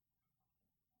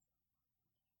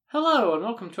Hello and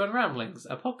welcome to Unramblings,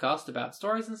 a podcast about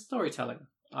stories and storytelling.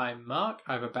 I'm Mark,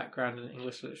 I have a background in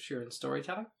English literature and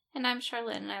storytelling. And I'm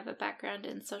Charlotte, and I have a background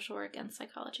in social work and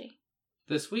psychology.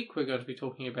 This week we're going to be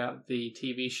talking about the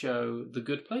TV show The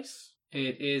Good Place.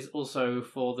 It is also,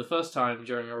 for the first time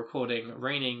during a recording,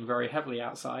 raining very heavily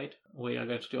outside. We are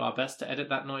going to do our best to edit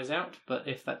that noise out, but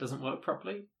if that doesn't work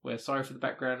properly, we're sorry for the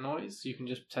background noise. You can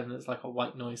just pretend that it's like a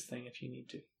white noise thing if you need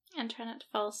to. And try not to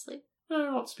fall asleep. No,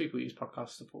 lots of people use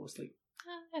podcasts to fall asleep.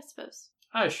 I suppose.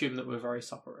 I assume that we're very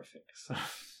soporific, so...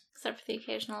 Except for the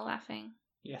occasional laughing.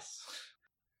 Yes.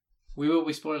 We will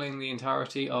be spoiling the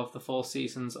entirety of the 4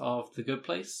 seasons of The Good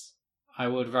Place. I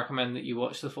would recommend that you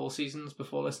watch the 4 seasons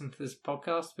before listening to this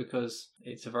podcast because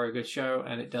it's a very good show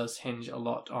and it does hinge a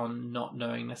lot on not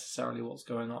knowing necessarily what's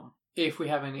going on. If we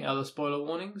have any other spoiler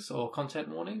warnings or content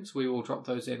warnings, we will drop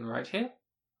those in right here.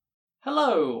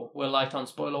 Hello! We're light on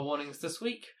spoiler warnings this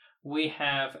week. We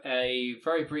have a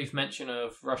very brief mention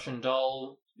of Russian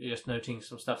Doll, just noting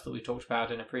some stuff that we talked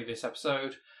about in a previous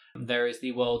episode. There is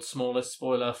the world's smallest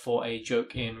spoiler for a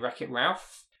joke in Wreck-It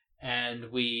Ralph.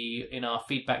 And we, in our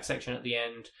feedback section at the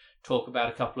end, talk about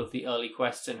a couple of the early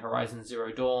quests in Horizon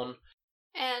Zero Dawn.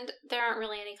 And there aren't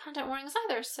really any content warnings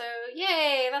either, so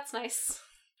yay, that's nice.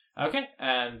 Okay,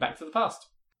 and back to the past.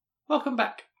 Welcome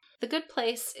back. The Good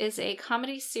Place is a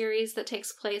comedy series that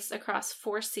takes place across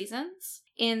 4 seasons.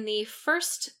 In the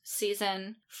first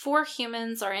season, 4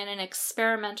 humans are in an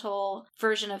experimental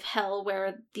version of hell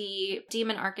where the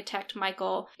demon architect,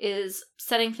 Michael, is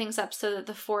setting things up so that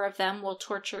the 4 of them will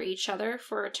torture each other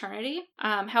for eternity.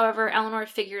 However, Eleanor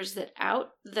figures it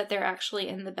out that they're actually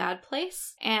in the bad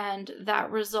place, and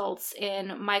that results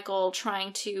in Michael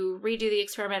trying to redo the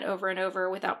experiment over and over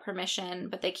without permission,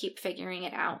 but they keep figuring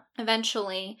it out.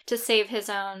 Eventually, to save his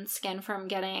own skin from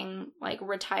getting,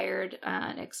 retired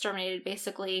and exterminated,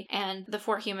 basically, and the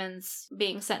 4 humans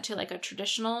being sent to a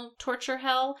traditional torture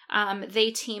hell,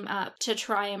 they team up to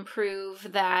try and prove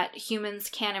that humans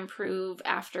can improve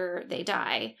after they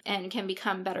die and can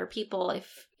become better people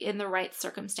if in the right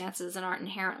circumstances and aren't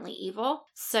inherently evil.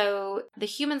 So the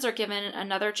humans are given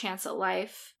another chance at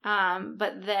life,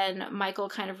 but then Michael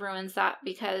kind of ruins that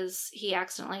because he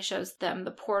accidentally shows them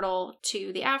the portal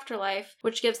to the afterlife,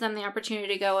 which gives them the opportunity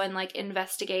to go and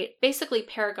investigate basically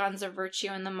paragons of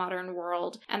virtue in the modern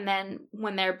world. And then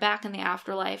when they're back in the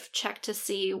afterlife, check to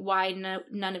see why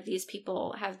none of these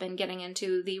people have been getting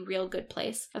into the real good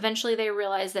place. Eventually they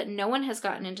realize that no one has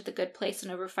gotten into the good place in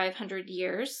over 500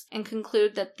 years and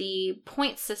conclude that the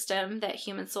point system that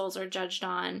human souls are judged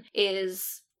on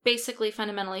is basically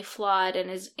fundamentally flawed and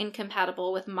is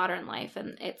incompatible with modern life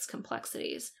and its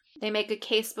complexities. They make a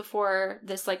case before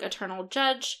this eternal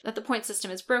judge that the point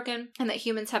system is broken and that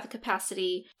humans have the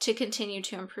capacity to continue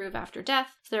to improve after death.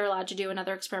 So they're allowed to do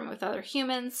another experiment with other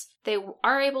humans. They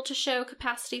are able to show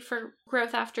capacity for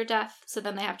growth after death, so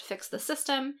then they have to fix the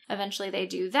system. Eventually they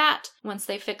do that. Once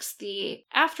they fix the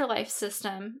afterlife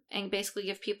system and basically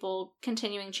give people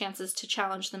continuing chances to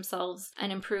challenge themselves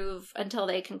and improve until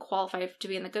they can qualify to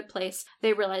be in the good place,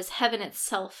 they realize heaven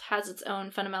itself has its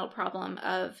own fundamental problem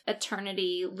of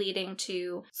eternity leading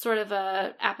to sort of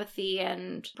a apathy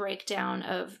and breakdown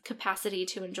of capacity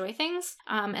to enjoy things.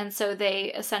 And so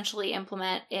they essentially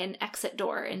implement an exit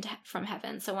door from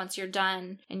heaven. So once you're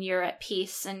done and you're at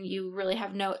peace and you really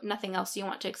have nothing else you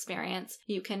want to experience,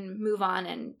 you can move on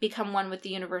and become one with the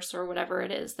universe or whatever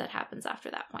it is that happens after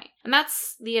that point. And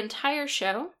that's the entire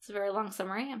show. It's a very long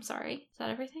summary. I'm sorry. Is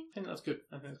that everything? I think that's good.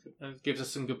 That gives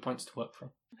us some good points to work from.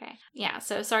 Okay. Yeah,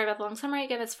 so sorry about the long summary.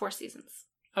 Again, it's 4 seasons.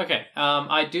 Okay,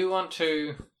 I do want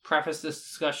to preface this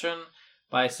discussion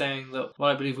by saying that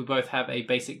while I believe we both have a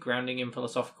basic grounding in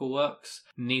philosophical works,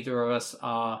 neither of us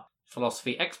are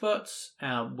philosophy experts.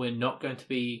 We're not going to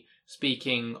be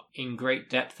speaking in great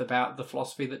depth about the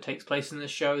philosophy that takes place in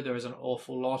this show. There is an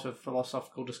awful lot of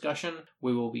philosophical discussion.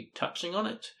 We will be touching on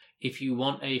it. If you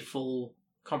want a full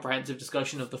comprehensive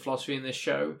discussion of the philosophy in this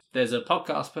show, there's a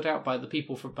podcast put out by the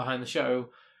people from behind the show.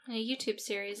 And a YouTube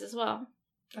series as well.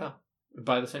 Oh.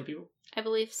 By the same people? I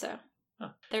believe so.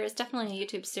 Oh. There is definitely a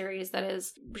YouTube series that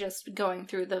is just going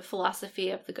through the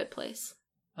philosophy of The Good Place.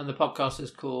 And the podcast is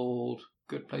called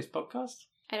Good Place Podcast?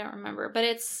 I don't remember, but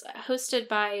it's hosted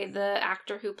by the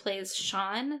actor who plays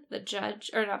Sean, the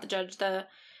judge, or not the judge, the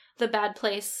bad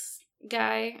place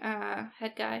guy,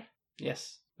 head guy.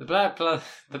 Yes. The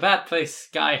bad place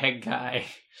guy, head guy.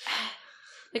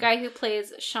 The guy who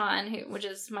plays Sean, which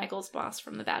is Michael's boss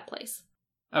from The Bad Place.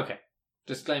 Okay.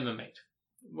 Disclaimer made.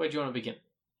 Where do you want to begin?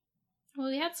 Well,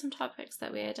 we had some topics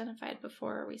that we identified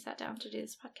before we sat down to do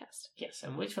this podcast. Yes,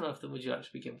 and which one of them would you like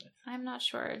to begin with? I'm not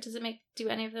sure. Do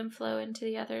any of them flow into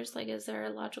the others? Is there a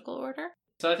logical order?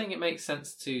 So I think it makes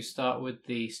sense to start with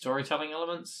the storytelling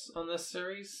elements on this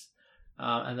series,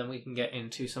 and then we can get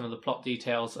into some of the plot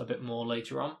details a bit more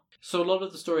later on. So a lot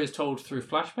of the story is told through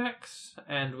flashbacks,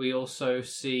 and we also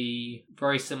see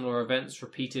very similar events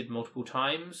repeated multiple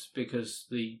times because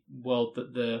the world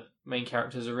that the main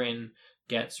characters are in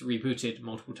gets rebooted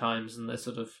multiple times, and they're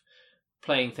sort of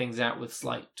playing things out with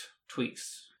slight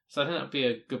tweaks. So I think that would be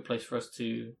a good place for us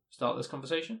to start this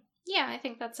conversation. Yeah, I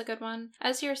think that's a good one.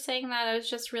 As you're saying that, I was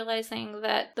just realizing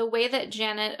that the way that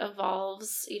Janet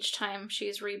evolves each time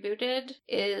she's rebooted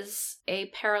is a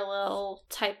parallel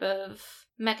type of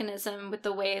mechanism with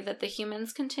the way that the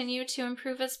humans continue to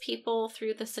improve as people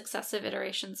through the successive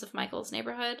iterations of Michael's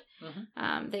Neighborhood.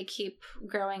 Mm-hmm. They keep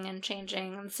growing and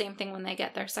changing, and same thing when they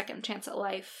get their second chance at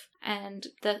life. And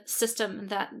the system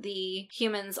that the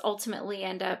humans ultimately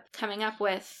end up coming up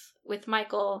with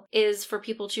Michael is for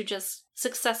people to just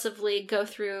successively go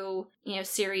through,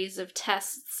 series of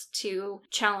tests to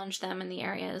challenge them in the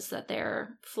areas that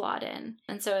they're flawed in.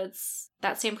 And so it's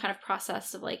that same kind of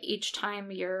process of like each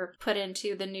time you're put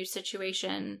into the new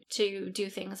situation to do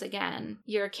things again,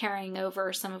 you're carrying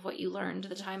over some of what you learned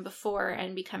the time before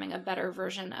and becoming a better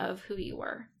version of who you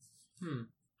were.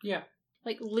 Yeah.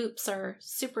 Like, loops are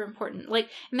super important. Like,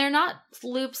 and they're not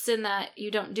loops in that you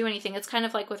don't do anything. It's kind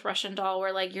of like with Russian Doll,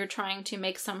 where, like, you're trying to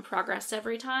make some progress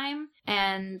every time.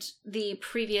 And the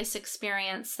previous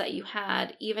experience that you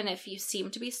had, even if you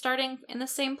seem to be starting in the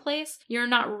same place, you're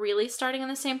not really starting in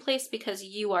the same place because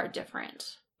you are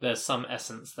different. There's some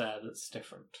essence there that's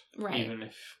different. Right. Even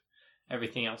if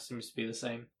everything else seems to be the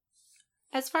same.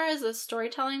 As far as the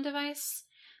storytelling device,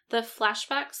 the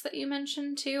flashbacks that you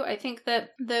mentioned too, I think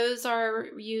that those are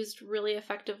used really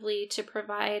effectively to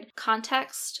provide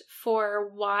context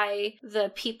for why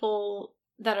the people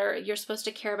that you're supposed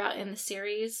to care about in the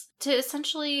series, to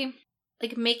essentially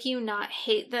like make you not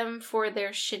hate them for their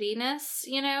shittiness,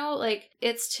 like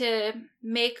it's to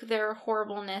make their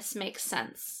horribleness make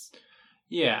sense.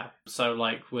 Yeah, so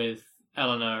like with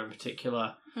Eleanor in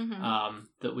particular,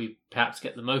 that we perhaps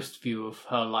get the most view of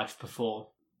her life before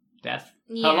death.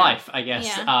 Yeah. Her life, I guess.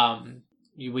 Yeah.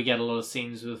 We get a lot of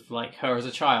scenes with like her as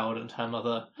a child and her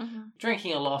mother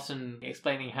drinking a lot and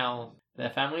explaining how their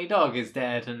family dog is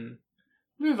dead and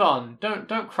move on.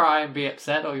 Don't cry and be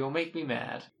upset or you'll make me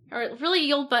mad. Or really,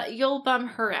 you'll bum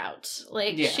her out.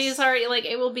 Like, yes. She's already, like,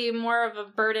 it will be more of a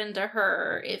burden to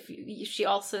her if she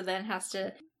also then has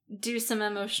to do some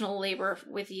emotional labor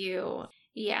with you.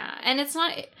 Yeah, and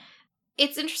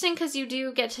it's interesting because you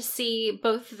do get to see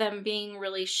both of them being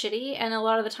really shitty, and a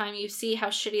lot of the time you see how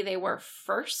shitty they were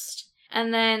first,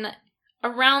 and then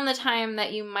around the time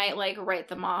that you might, like, write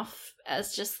them off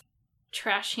as just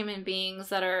trash human beings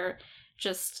that are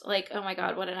just like, oh my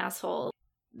god, what an asshole,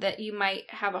 that you might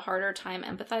have a harder time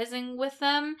empathizing with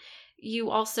them, you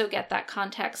also get that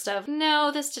context of,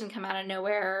 no, this didn't come out of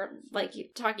nowhere. Like, you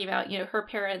talking about, her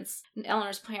parents,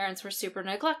 Eleanor's parents were super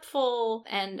neglectful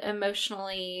and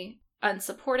emotionally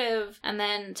unsupportive, and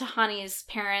then Tahani's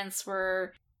parents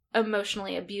were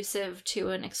emotionally abusive to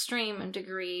an extreme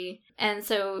degree, and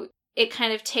so it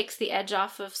kind of takes the edge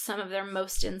off of some of their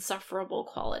most insufferable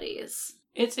qualities.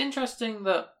 It's interesting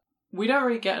that we don't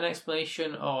really get an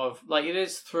explanation of, like, it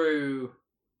is through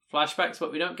flashbacks,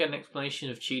 but we don't get an explanation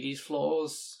of Chidi's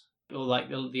flaws, or like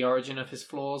the origin of his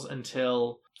flaws,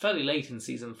 until fairly late in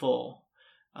season 4.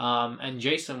 And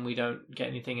Jason, we don't get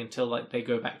anything until like they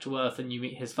go back to Earth and you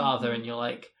meet his father, and you're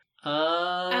like,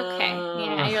 okay,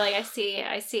 yeah, you're like,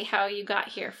 I see how you got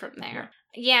here from there.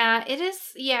 Yeah, it is.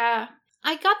 Yeah,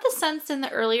 I got the sense in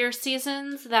the earlier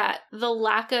seasons that the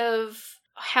lack of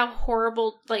how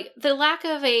horrible, like, the lack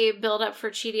of a build-up for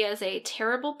Chidi as a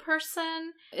terrible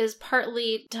person is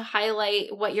partly to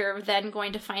highlight what you're then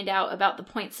going to find out about the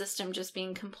point system just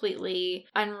being completely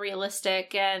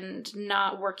unrealistic and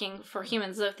not working for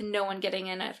humans, with no one getting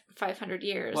in at 500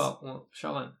 years. Well,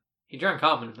 Charlene, he drank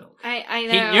almond milk. I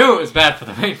know. He knew it was bad for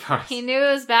the rainforest. He knew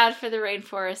it was bad for the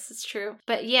rainforest, it's true.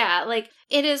 But yeah, like,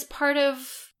 it is part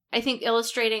of, I think,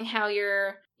 illustrating how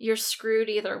you're screwed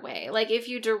either way. Like, if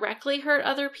you directly hurt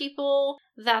other people,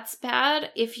 that's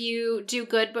bad. If you do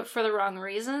good but for the wrong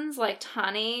reasons, like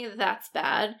Tahani, that's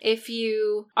bad. If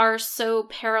you are so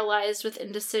paralyzed with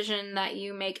indecision that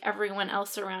you make everyone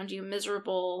else around you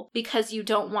miserable because you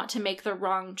don't want to make the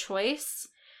wrong choice,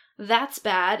 that's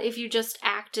bad. If you just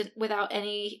act without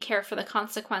any care for the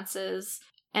consequences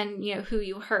and, who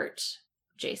you hurt,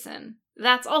 Jason,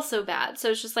 that's also bad.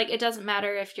 So it's just like, it doesn't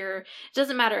matter if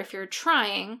you're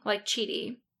trying, like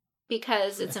Chidi,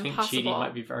 because it's impossible. I think Chidi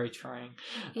might be very trying.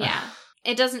 Yeah.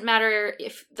 It doesn't matter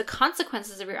if the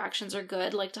consequences of your actions are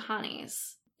good, like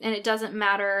Tahani's. And it doesn't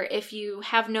matter if you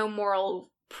have no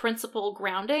moral principle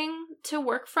grounding to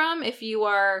work from if you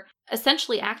are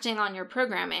essentially acting on your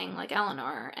programming, like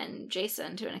Eleanor and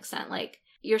Jason to an extent. Like,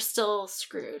 you're still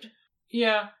screwed.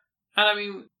 Yeah. And I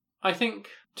mean, I think,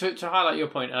 to highlight your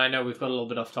point, and I know we've got a little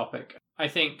bit off topic, I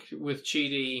think with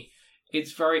Chidi,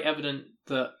 it's very evident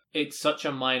that it's such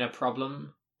a minor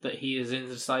problem that he is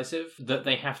indecisive, that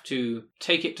they have to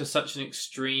take it to such an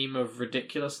extreme of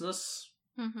ridiculousness,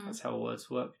 that's how words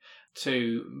work,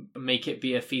 to make it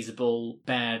be a feasible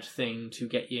bad thing to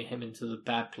get him into the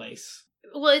bad place.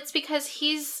 Well, it's because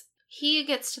he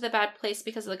gets to the bad place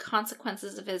because of the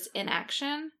consequences of his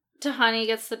inaction. Tahani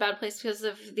gets to the bad place because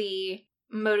of the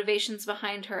motivations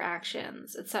behind her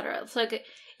actions, etc.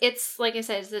 It's like I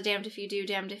said, it's the damned if you do,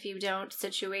 damned if you don't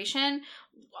situation.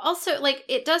 Also, like,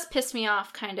 it does piss me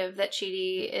off kind of that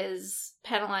Chidi is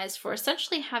penalized for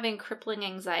essentially having crippling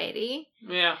anxiety.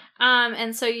 Yeah.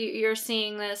 And so you're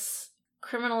seeing this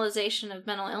criminalization of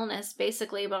mental illness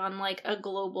basically, but on like a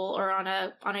global or on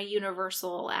a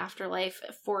universal afterlife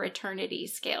for eternity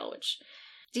scale, which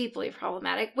deeply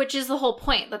problematic, which is the whole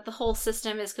point, that the whole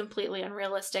system is completely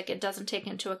unrealistic. It doesn't take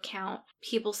into account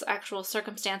people's actual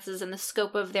circumstances and the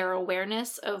scope of their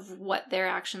awareness of what their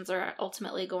actions are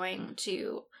ultimately going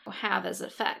to have as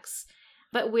effects.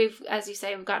 But we've, as you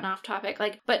say, we've gotten off topic.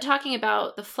 But talking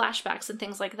about the flashbacks and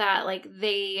things like that, like,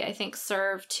 they, I think,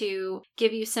 serve to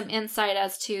give you some insight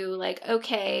as to, like,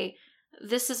 okay,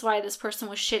 this is why this person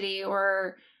was shitty,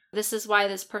 or this is why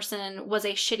this person was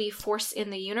a shitty force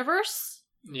in the universe.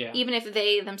 Yeah. Even if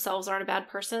they themselves aren't a bad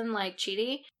person, like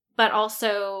Chidi, but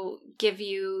also give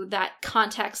you that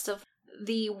context of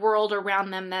the world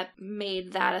around them that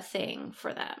made that a thing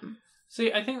for them.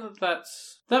 See, I think that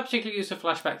particular use of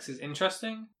flashbacks is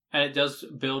interesting, and it does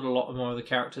build a lot more of the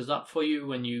characters up for you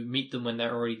when you meet them when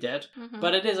they're already dead.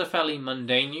 But it is a fairly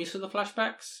mundane use of the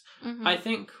flashbacks. I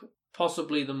think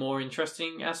possibly the more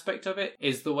interesting aspect of it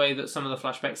is the way that some of the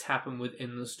flashbacks happen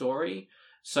within the story.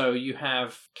 So you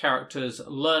have characters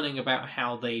learning about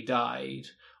how they died,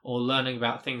 or learning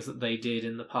about things that they did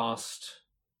in the past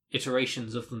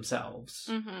iterations of themselves,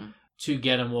 to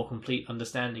get a more complete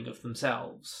understanding of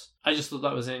themselves. I just thought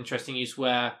that was an interesting use,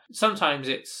 where sometimes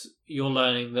it's you're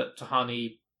learning that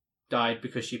Tahani died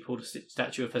because she pulled a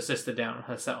statue of her sister down on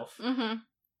herself.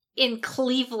 In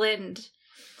Cleveland.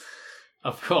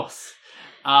 Of course.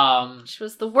 Which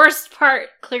was the worst part,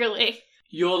 clearly.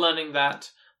 You're learning that,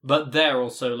 but they're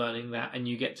also learning that, and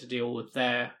you get to deal with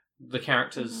the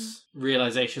characters'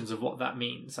 realizations of what that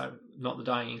means. So, not the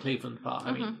dying in Cleveland part,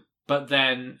 I mean. But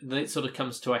then it sort of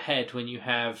comes to a head when you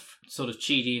have sort of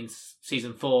Chidi in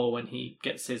season 4 when he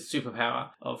gets his superpower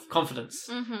of confidence.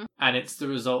 And it's the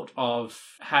result of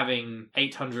having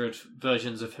 800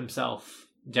 versions of himself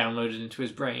downloaded into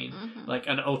his brain, like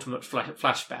an ultimate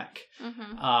flashback.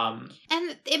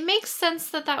 And it makes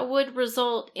sense that would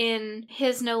result in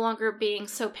his no longer being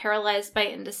so paralyzed by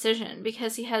indecision,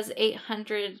 because he has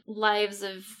 800 lives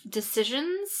of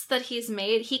decisions that he's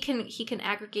made. He can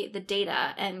aggregate the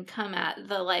data and come at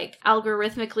the, like,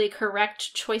 algorithmically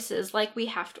correct choices, like we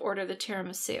have to order the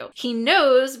tiramisu. He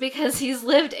knows because he's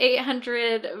lived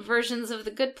 800 versions of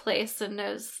The Good Place and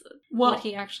knows what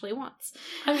he actually wants.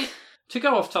 I mean, to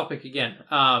go off topic again,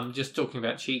 just talking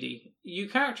about Chidi, you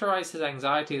characterize his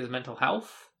anxiety as mental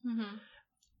health.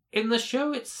 In the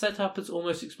show, it's set up as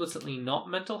almost explicitly not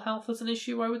mental health as an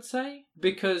issue, I would say,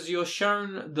 because you're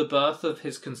shown the birth of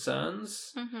his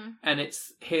concerns, and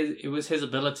it was his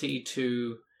ability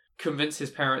to convince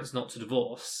his parents not to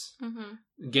divorce,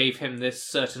 gave him this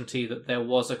certainty that there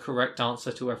was a correct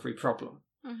answer to every problem.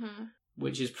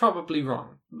 Which is probably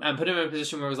wrong, and put him in a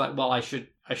position where it was like, well, I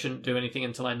shouldn't do anything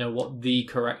until I know what the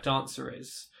correct answer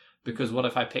is, because what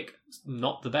if I pick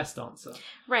not the best answer?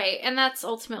 Right, and that's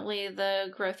ultimately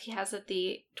the growth he has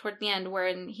toward the end,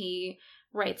 wherein he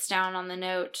writes down on the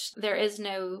note, there is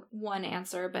no one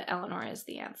answer, but Eleanor is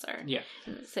the answer. Yeah.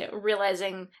 So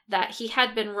realizing that he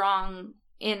had been wrong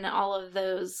in all of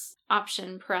those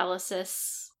option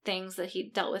paralysis things that he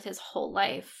dealt with his whole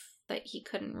life, that he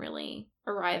couldn't really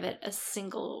arrive at a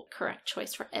single correct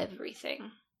choice for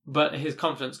everything. But his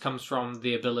confidence comes from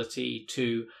the ability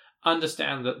to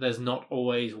understand that there's not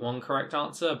always one correct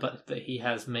answer, but that he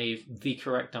has made the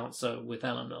correct answer with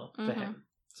Eleanor for him.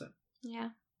 So yeah.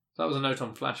 That was a note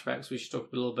on flashbacks. We should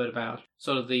talk a little bit about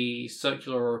sort of the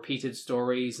circular or repeated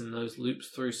stories and those loops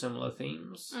through similar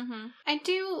themes. I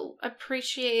do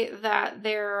appreciate that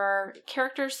there are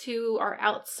characters who are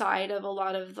outside of a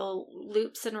lot of the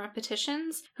loops and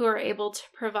repetitions who are able to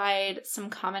provide some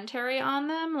commentary on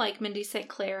them, like Mindy St.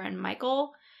 Clair and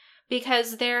Michael,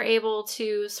 because they're able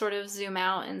to sort of zoom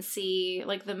out and see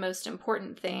like the most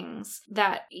important things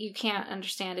that you can't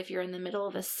understand if you're in the middle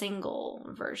of a single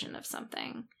version of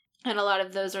something. And a lot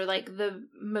of those are like the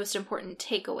most important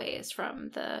takeaways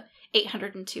from the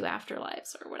 802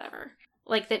 afterlives or whatever.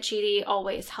 Like that Chidi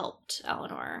always helped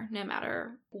Eleanor, no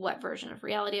matter what version of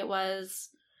reality it was.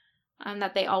 And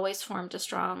that they always formed a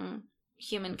strong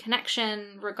human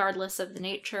connection, regardless of the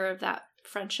nature of that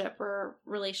friendship or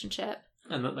relationship.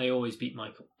 And that they always beat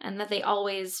Michael. And that they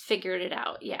always figured it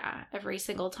out, yeah. Every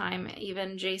single time,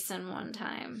 even Jason one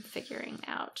time figuring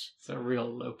out. It's a real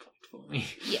low point for me.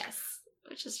 Yes,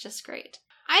 which is just great.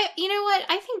 You know what?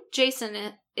 I think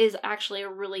Jason is actually a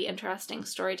really interesting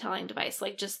storytelling device,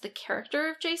 like just the character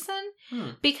of Jason,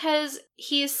 because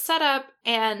he's set up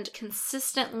and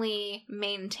consistently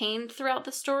maintained throughout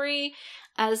the story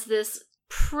as this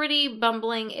pretty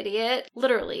bumbling idiot.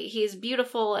 Literally, he's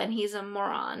beautiful and he's a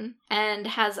moron and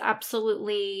has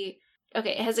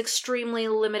extremely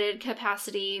limited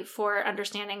capacity for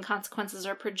understanding consequences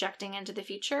or projecting into the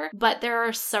future. But there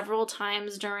are several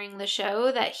times during the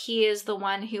show that he is the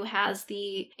one who has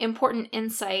the important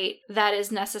insight that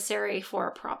is necessary for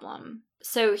a problem.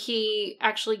 So he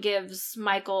actually gives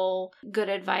Michael good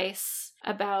advice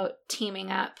about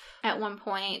teaming up at one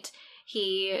point.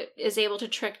 He is able to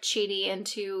trick Chidi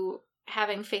into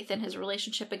having faith in his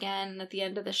relationship again at the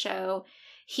end of the show.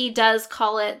 He does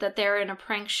call it that they're in a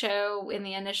prank show in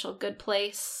the initial Good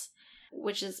Place,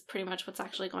 which is pretty much what's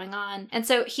actually going on. And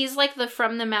so he's like the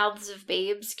From the Mouths of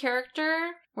Babes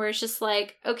character, where it's just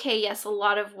like, okay, yes, a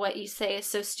lot of what you say is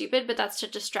so stupid, but that's to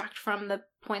distract from the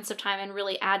points of time and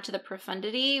really add to the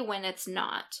profundity when it's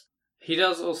not. He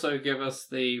does also give us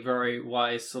the very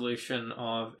wise solution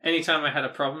of anytime I had a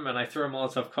problem and I threw a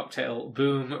Molotov cocktail,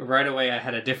 boom, right away I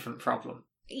had a different problem.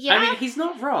 Yeah. I mean, he's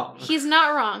not wrong. He's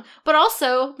not wrong. But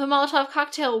also, the Molotov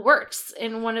cocktail works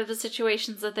in one of the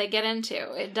situations that they get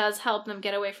into. It does help them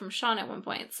get away from Sean at one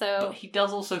point, so... But he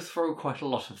does also throw quite a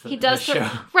lot of them he in does the show.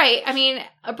 Right, I mean,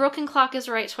 a broken clock is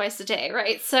right twice a day,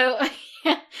 right? So...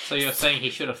 So you're saying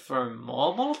he should have thrown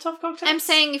more Molotov cocktails? I'm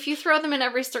saying if you throw them in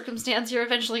every circumstance, you're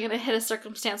eventually going to hit a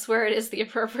circumstance where it is the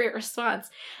appropriate response.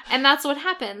 And that's what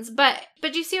happens. But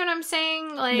you see what I'm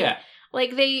saying? Like, yeah.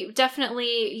 Like, they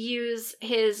definitely use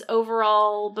his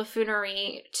overall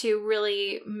buffoonery to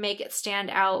really make it stand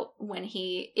out when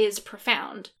he is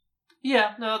profound.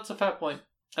 Yeah, no, that's a fair point.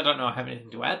 I don't know I have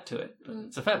anything to add to it, but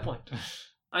it's a fair point.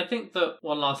 I think that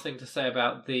one last thing to say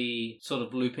about the sort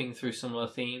of looping through similar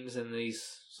themes in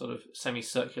these sort of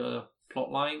semicircular plot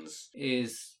lines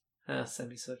is...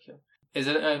 semicircular. Is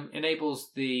it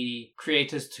enables the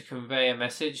creators to convey a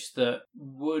message that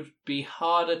would be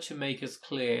harder to make as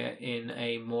clear in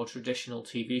a more traditional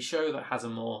TV show that has a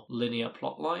more linear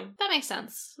plot line. That makes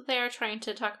sense. They are trying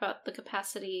to talk about the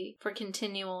capacity for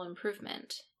continual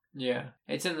improvement. Yeah.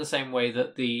 It's in the same way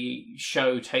that the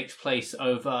show takes place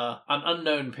over an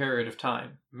unknown period of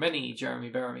time. Many Jeremy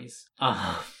Bearamys.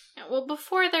 Well,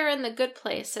 before they're in the Good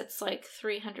Place, it's like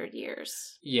 300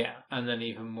 years. Yeah, and then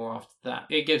even more after that.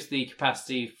 It gives the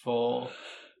capacity for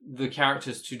the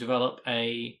characters to develop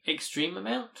a extreme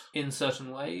amount in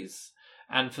certain ways,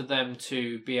 and for them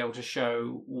to be able to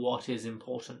show what is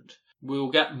important.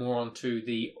 We'll get more onto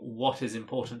the what is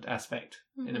important aspect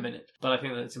in a minute, but I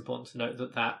think that it's important to note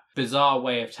that that bizarre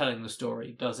way of telling the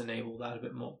story does enable that a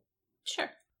bit more. Sure.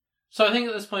 So I think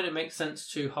at this point it makes sense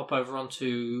to hop over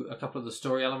onto a couple of the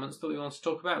story elements that we want to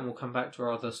talk about, and we'll come back to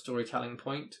our other storytelling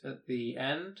point at the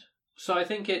end. So I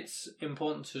think it's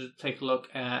important to take a look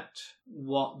at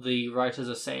what the writers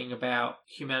are saying about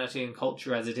humanity and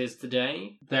culture as it is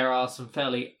today. There are some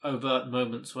fairly overt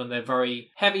moments when they're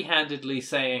very heavy-handedly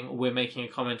saying we're making a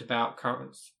comment about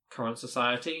current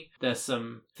society. There's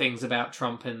some things about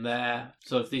Trump in there,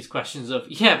 sort of these questions of,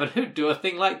 yeah, but who'd do a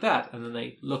thing like that? And then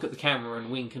they look at the camera and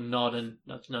wink and nod and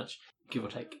nudge, nudge, give or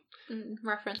take.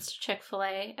 Reference to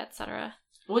Chick-fil-A, etc.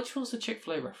 Which was the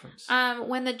Chick-fil-A reference?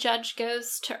 When the judge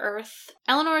goes to Earth,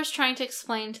 Eleanor is trying to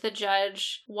explain to the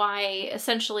judge why,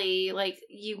 essentially, like,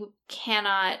 you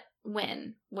cannot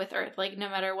win with Earth. Like, no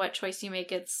matter what choice you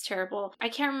make, it's terrible. I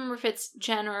can't remember if it's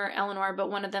Jen or Eleanor,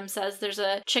 but one of them says there's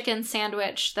a chicken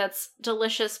sandwich that's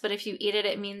delicious, but if you eat it,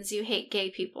 it means you hate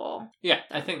gay people. Yeah,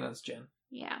 I think that's Jen.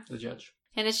 Yeah. The judge.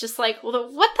 And it's just like,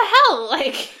 well, what the hell?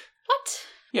 Like, what?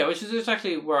 Yeah, which is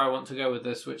exactly where I want to go with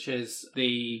this, which is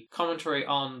the commentary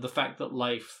on the fact that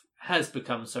life has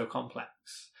become so complex.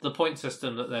 The point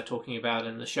system that they're talking about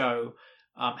in the show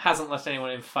hasn't let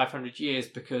anyone in for 500 years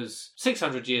because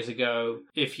 600 years ago,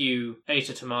 if you ate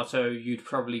a tomato, you'd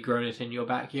probably grown it in your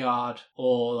backyard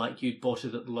or like you'd bought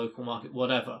it at the local market,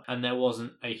 whatever. And there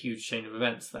wasn't a huge chain of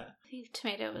events there. I think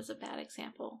tomato is a bad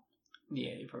example.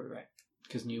 Yeah, you're probably right.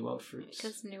 Because New World fruits.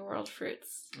 Because New World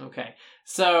fruits. Okay.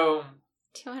 So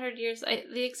 200 years.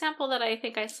 The example that I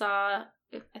think I saw,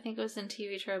 I think it was in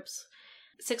TV Tropes,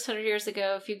 600 years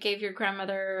ago, if you gave your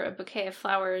grandmother a bouquet of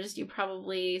flowers, you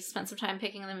probably spent some time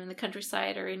picking them in the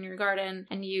countryside or in your garden,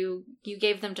 and you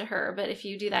gave them to her. But if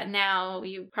you do that now,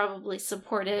 you probably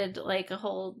supported like a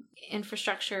whole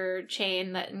infrastructure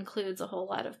chain that includes a whole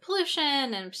lot of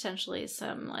pollution and potentially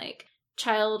some like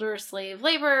child or slave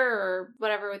labor or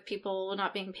whatever, with people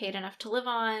not being paid enough to live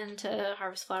on, to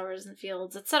harvest flowers in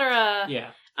fields, etc.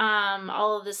 yeah.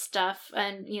 All of this stuff,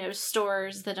 and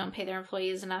stores that don't pay their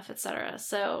employees enough, etc.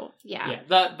 So Yeah,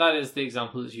 that is the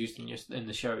example that's used in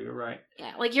the show. You're right.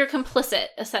 Yeah, like you're complicit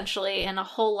essentially in a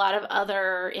whole lot of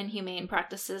other inhumane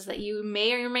practices that you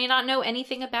may or may not know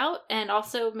anything about, and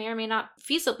also may or may not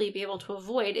feasibly be able to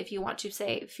avoid if you want to,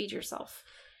 say, feed yourself.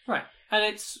 Right. And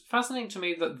it's fascinating to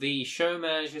me that the show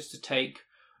manages to take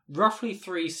roughly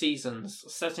 3 seasons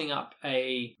setting up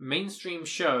a mainstream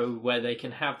show where they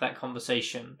can have that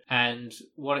conversation. And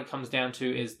what it comes down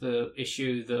to is the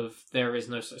issue of there is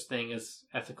no such thing as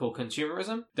ethical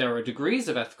consumerism. There are degrees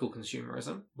of ethical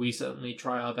consumerism. We certainly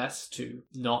try our best to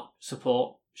not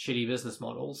support shitty business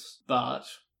models, but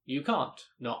you can't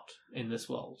not in this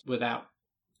world without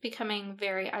becoming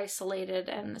very isolated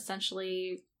and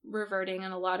essentially reverting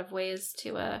in a lot of ways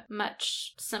to a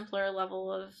much simpler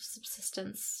level of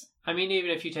subsistence. I mean, even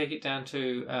if you take it down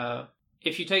to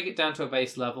a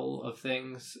base level of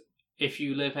things, if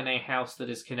you live in a house that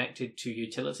is connected to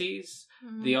utilities,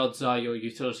 the odds are your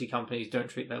utility companies don't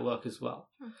treat their workers well.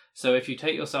 So if you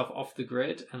take yourself off the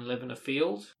grid and live in a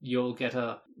field, you'll get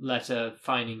a letter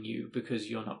fining you because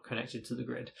you're not connected to the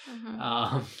grid.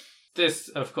 This,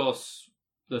 of course,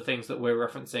 the things that we're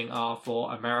referencing are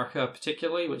for America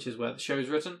particularly, which is where the show's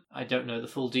written. I don't know the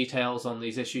full details on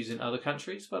these issues in other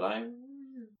countries, but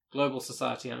global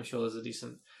society, I'm sure there's a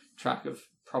decent track of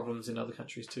problems in other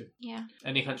countries too. Yeah.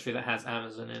 Any country that has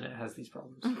Amazon in it has these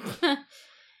problems.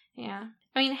 Yeah.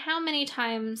 I mean, how many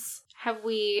times have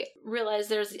we realized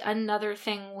there's another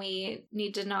thing we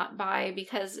need to not buy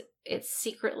because it's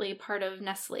secretly part of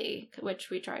Nestle, which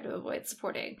we try to avoid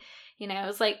supporting?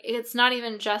 It's like, it's not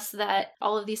even just that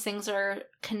all of these things are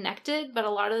connected, but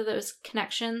a lot of those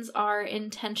connections are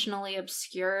intentionally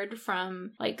obscured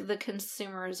from like the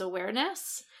consumer's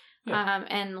awareness.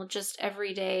 And just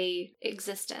everyday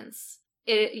existence.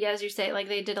 As you say, like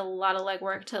they did a lot of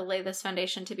legwork to lay this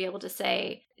foundation to be able to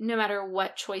say, no matter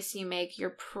what choice you make,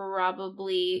 you're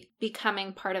probably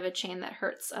becoming part of a chain that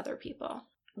hurts other people.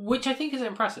 Which I think is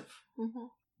impressive. Mm-hmm.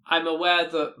 I'm aware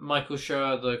that Michael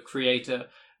Schur, the creator,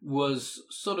 was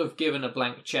sort of given a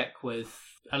blank check with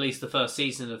at least the first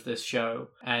season of this show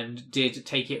and did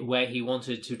take it where he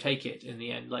wanted to take it in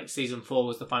the end. Like season 4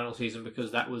 was the final season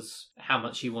because that was how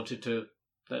much he wanted to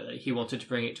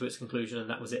bring it to its conclusion, and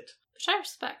that was it. Which I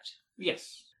respect.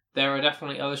 Yes. There are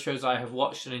definitely other shows I have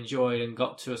watched and enjoyed and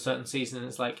got to a certain season and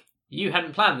it's like, you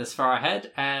hadn't planned this far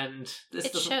ahead and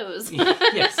this doesn't... shows.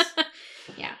 Yes.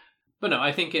 Yeah. But no,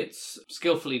 I think it's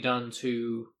skillfully done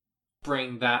to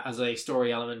bring that as a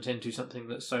story element into something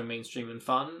that's so mainstream and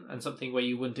fun, and something where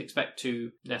you wouldn't expect to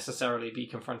necessarily be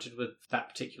confronted with that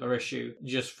particular issue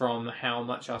just from how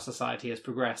much our society has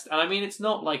progressed. And I mean, it's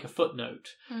not like a footnote.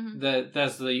 Mm-hmm.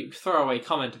 There's the throwaway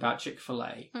comment about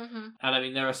Chick-fil-A. Mm-hmm. And I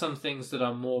mean, there are some things that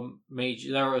are more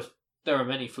major. There are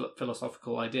many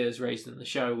philosophical ideas raised in the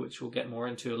show, which we'll get more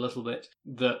into a little bit,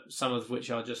 that some of which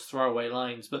are just throwaway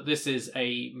lines. But this is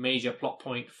a major plot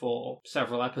point for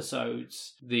several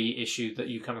episodes. The issue that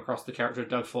you come across the character of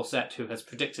Doug Fawcett, who has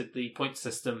predicted the point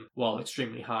system while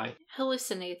extremely high.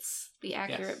 Hallucinates the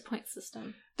accurate point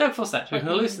system. Doug Fawcett, who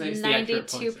hallucinates the accurate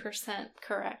point system. 92%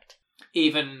 correct.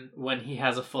 Even when he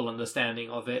has a full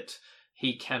understanding of it,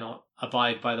 he cannot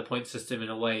abide by the point system in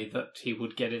a way that he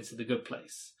would get into the good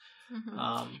place.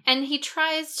 Mm-hmm. And he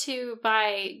tries to,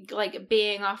 by like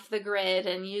being off the grid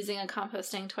and using a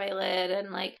composting toilet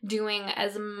and like doing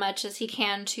as much as he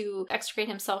can to extricate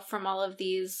himself from all of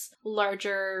these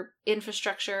larger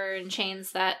infrastructure and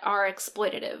chains that are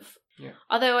exploitative. Yeah.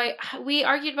 Although we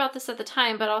argued about this at the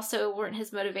time, but also weren't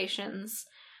his motivations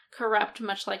corrupt,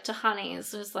 much like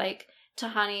Tahani's? It was like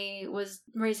Tahani was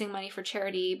raising money for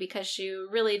charity because she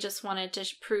really just wanted to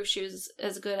prove she was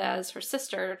as good as her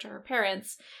sister to her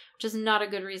parents, which is not a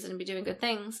good reason to be doing good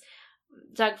things.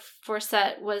 Doug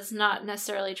Forsett was not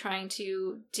necessarily trying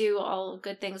to do all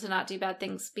good things and not do bad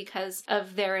things because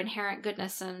of their inherent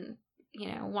goodness and,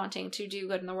 wanting to do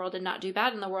good in the world and not do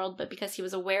bad in the world, but because he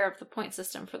was aware of the point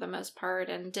system for the most part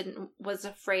and was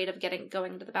afraid of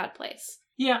going to the bad place.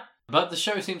 Yeah, but the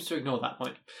show seems to ignore that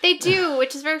point. They do,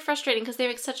 which is very frustrating because they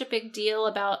make such a big deal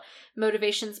about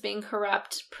motivations being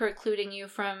corrupt, precluding you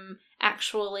from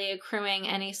actually accruing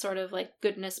any sort of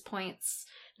goodness points,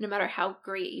 no matter how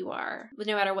great you are,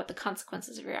 no matter what the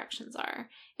consequences of your actions are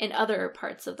in other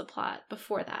parts of the plot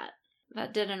before that.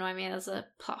 That did annoy me as a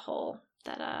plot hole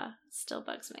that still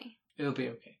bugs me. It'll be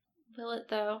okay. Will it,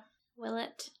 though? Will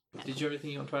it? Did you have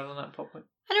anything you want to add on that plot point?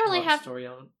 I don't really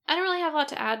have a lot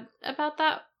to add about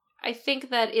that. I think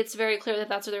that it's very clear that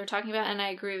that's what they were talking about, and I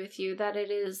agree with you that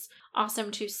it is awesome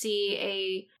to see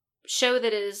a show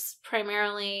that is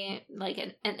primarily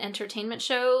an entertainment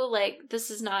show. This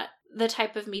is not the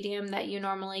type of medium that you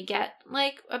normally get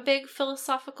a big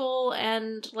philosophical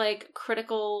and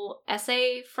critical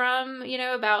essay from,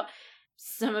 about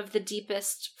some of the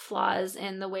deepest flaws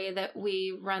in the way that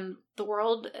we run the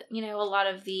world, a lot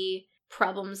of the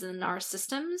problems in our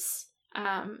systems.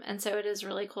 And so it is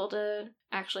really cool to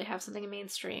actually have something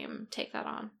mainstream take that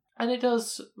on. And it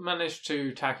does manage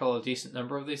to tackle a decent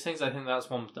number of these things. I think that's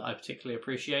one that I particularly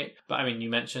appreciate. But I mean, you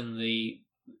mentioned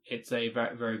it's a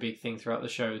very, very big thing throughout the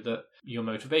show that your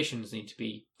motivations need to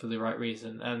be for the right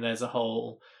reason. And there's a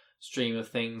whole stream of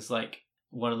things,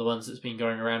 one of the ones that's been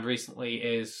going around recently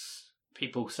is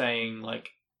people saying,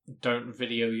 don't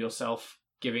video yourself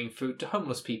giving food to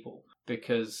homeless people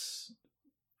because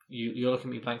you're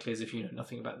looking at me blankly as if you know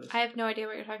nothing about this. I have no idea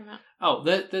what you're talking about. Oh,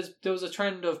 there was a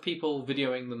trend of people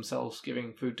videoing themselves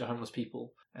giving food to homeless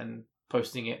people and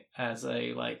posting it as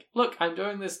a, look, I'm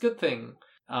doing this good thing.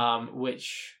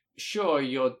 Which, sure,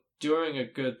 you're doing a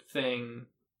good thing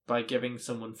by giving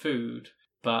someone food,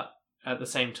 but at the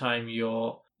same time,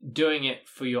 you're doing it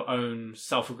for your own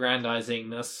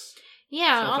self-aggrandizingness.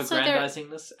 Yeah,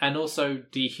 and also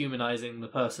dehumanizing the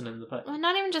person in the place. Well,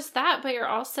 not even just that, but you're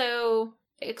also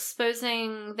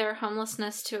exposing their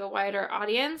homelessness to a wider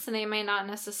audience, and they may not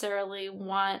necessarily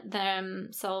want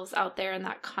themselves out there in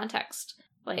that context.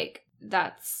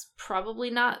 That's probably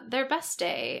not their best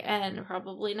day, and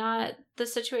probably not the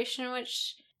situation in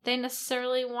which they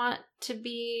necessarily want to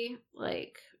be,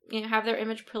 have their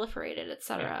image proliferated,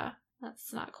 etc. Yeah.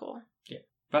 That's not cool. Yeah.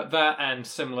 But that and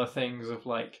similar things of,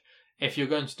 if you're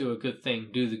going to do a good thing,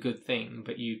 do the good thing,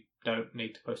 but you don't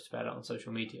need to post about it on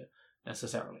social media,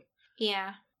 necessarily.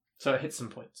 Yeah. So it hits some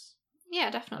points.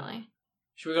 Yeah, definitely.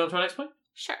 Should we go on to our next point?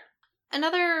 Sure.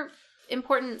 Another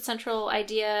important central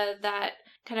idea that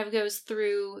kind of goes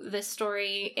through this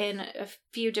story in a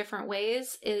few different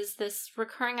ways is this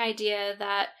recurring idea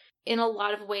that in a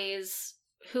lot of ways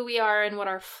who we are and what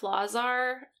our flaws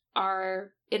are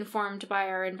informed by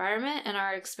our environment and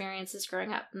our experiences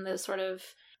growing up and the sort of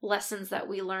lessons that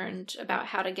we learned about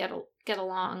how to get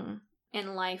along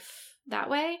in life that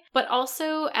way. But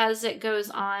also as it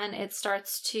goes on, it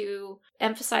starts to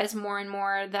emphasize more and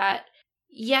more that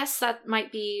yes, that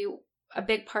might be a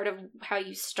big part of how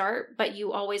you start, but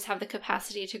you always have the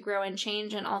capacity to grow and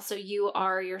change, and also you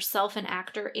are yourself an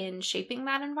actor in shaping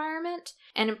that environment.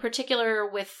 And in particular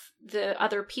with the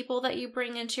other people that you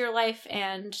bring into your life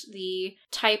and the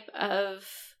type of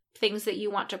things that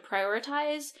you want to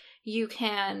prioritize, you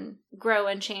can grow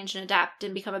and change and adapt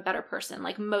and become a better person,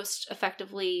 most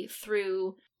effectively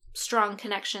through strong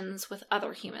connections with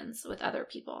other humans, with other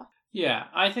people. Yeah,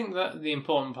 I think that the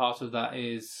important part of that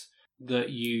is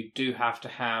that you do have to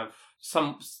have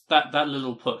that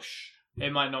little push.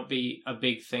 It might not be a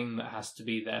big thing that has to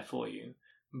be there for you,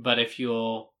 but if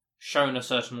you're shown a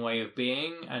certain way of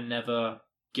being and never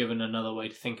given another way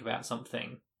to think about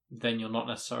something, then you're not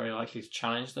necessarily likely to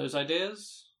challenge those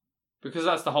ideas. Because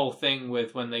that's the whole thing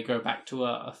with when they go back to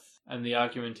Earth, and the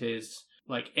argument is,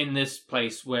 in this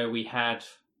place where we had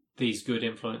these good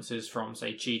influences from,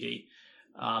 say, Chidi,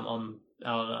 on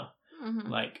Eleanor,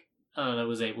 mm-hmm. Eleanor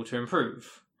was able to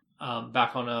improve.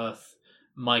 Back on Earth,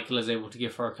 Michael is able to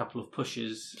give her a couple of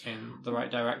pushes in the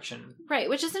right direction. Right,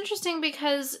 which is interesting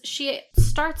because she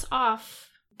starts off,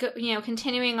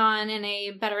 continuing on in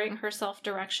a bettering herself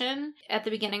direction at the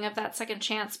beginning of that second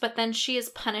chance, but then she is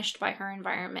punished by her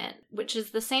environment, which is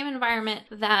the same environment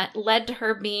that led to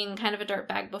her being kind of a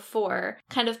dirtbag before,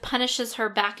 kind of punishes her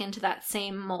back into that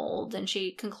same mold, and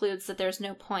she concludes that there's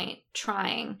no point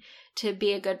trying to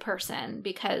be a good person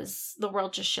because the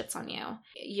world just shits on you.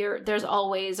 There's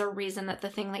always a reason that the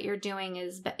thing that you're doing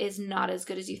is not as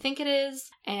good as you think it is,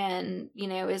 and, you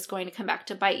know, is going to come back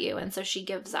to bite you. And so she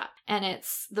gives up. And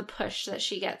it's the push that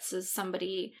she gets as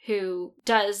somebody who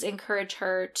does encourage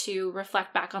her to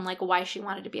reflect back on like why she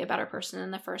wanted to be a better person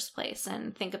in the first place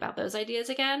and think about those ideas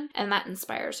again. And that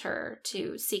inspires her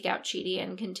to seek out Chidi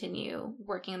and continue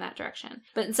working in that direction.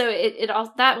 But so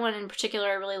that one in particular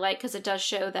I really like because it does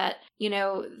show that, you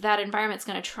know, that environment's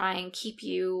going to try and keep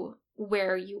you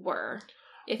where you were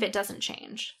if it doesn't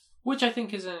change. Which I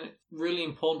think is a really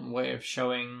important way of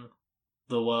showing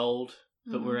the world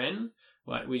that we're in.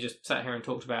 Like, we just sat here and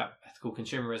talked about ethical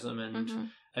consumerism and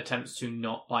attempts to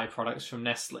not buy products from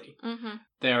Nestle.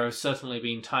 There have certainly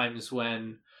been times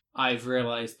when I've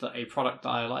realised that a product that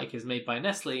I like is made by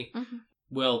Nestle.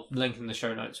 We'll link in the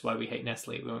show notes why we hate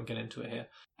Nestle. We won't get into it here.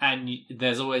 And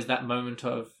there's always that moment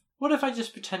of, what if I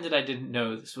just pretended I didn't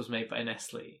know this was made by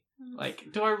Nestle? Like,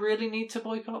 do I really need to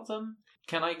boycott them?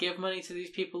 Can I give money to these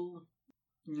people?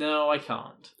 No, I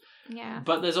can't. Yeah.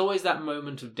 But there's always that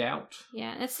moment of doubt.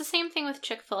 Yeah, it's the same thing with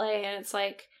Chick-fil-A, and it's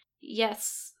like,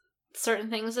 yes, certain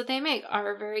things that they make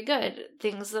are very good.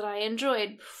 Things that I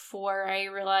enjoyed before I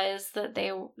realized that they,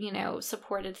 you know,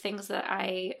 supported things that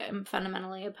I am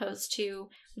fundamentally opposed to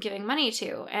giving money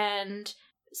to, and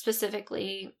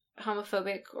specifically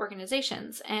homophobic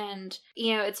organizations. And,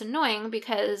 you know, it's annoying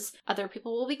because other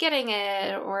people will be getting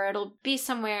it, or it'll be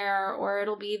somewhere, or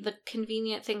it'll be the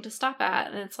convenient thing to stop at.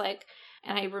 And it's like,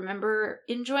 and I remember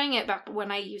enjoying it back when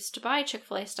I used to buy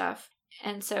Chick-fil-A stuff.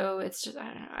 And so it's just,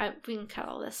 I don't know, we can cut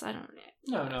all this. I don't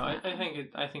know. No,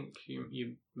 I think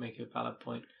you make a valid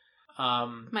point.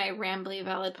 My rambly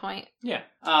valid point. Yeah.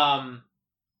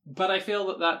 But I feel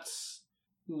that that's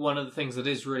one of the things that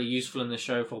is really useful in the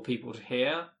show for people to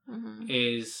hear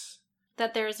is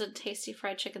that there's a tasty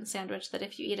fried chicken sandwich that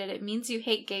if you eat it, it means you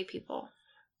hate gay people.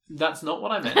 That's not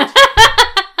what I meant.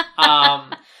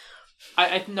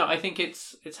 I think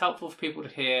it's helpful for people to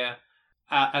hear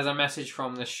as a message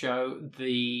from the show.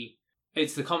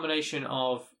 It's the combination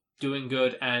of doing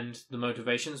good and the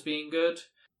motivations being good,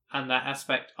 and that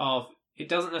aspect of it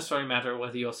doesn't necessarily matter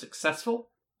whether you're successful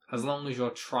as long as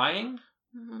you're trying.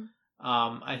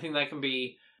 I think that can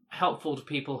be helpful to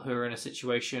people who are in a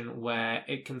situation where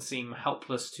it can seem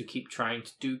helpless to keep trying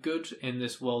to do good in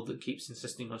this world that keeps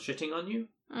insisting on shitting on you.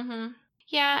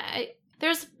 Yeah,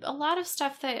 there's a lot of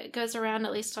stuff that goes around,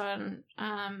 at least on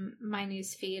my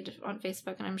news feed on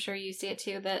Facebook, and I'm sure you see it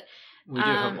too, that we do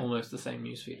have almost the same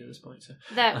news feed at this point. So.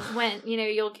 That when, you know,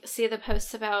 you'll see the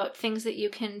posts about things that you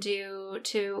can do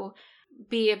to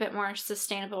be a bit more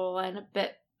sustainable and a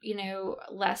bit, you know,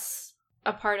 less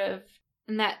a part of,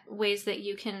 and that ways that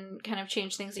you can kind of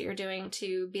change things that you're doing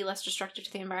to be less destructive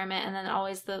to the environment. And then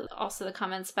always also the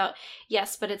comments about,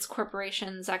 yes, but it's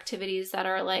corporations' activities that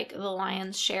are like the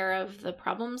lion's share of the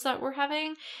problems that we're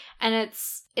having. And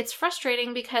it's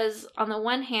frustrating because on the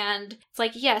one hand, it's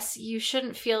like, yes, you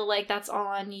shouldn't feel like that's all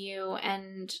on you.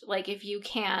 And like, if you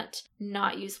can't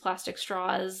not use plastic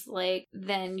straws, like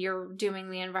then you're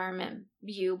doing the environment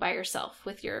you by yourself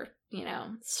with your, you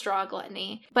know, straw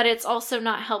gluttony. But it's also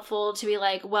not helpful to be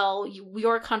like, well,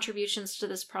 your contributions to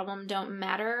this problem don't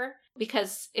matter,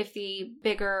 because if the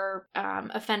bigger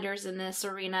offenders in this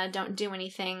arena don't do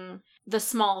anything, the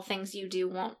small things you do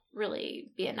won't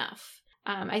really be enough.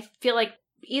 I feel like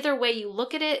either way you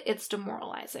look at it, it's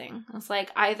demoralizing. It's like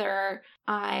either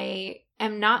I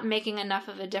am not making enough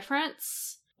of a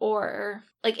difference, or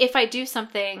like if I do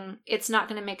something, it's not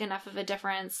going to make enough of a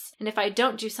difference. And if I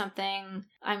don't do something,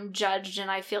 I'm judged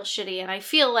and I feel shitty and I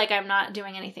feel like I'm not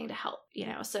doing anything to help, you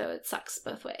know, so it sucks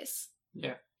both ways.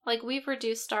 Yeah. Like we've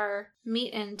reduced our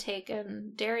meat intake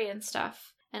and dairy and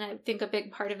stuff. And I think a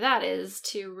big part of that is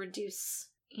to reduce,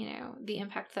 you know, the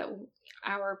impact that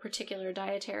our particular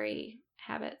dietary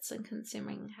habits and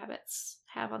consuming habits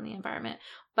have on the environment.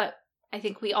 But I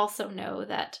think we also know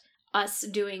that us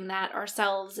doing that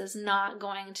ourselves is not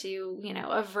going to, you know,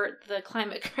 avert the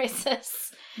climate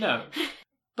crisis. No.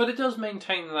 But it does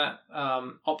maintain that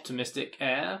optimistic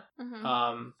air.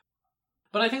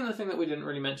 But I think the thing that we didn't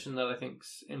really mention that I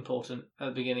think's important at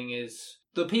the beginning is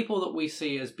the people that we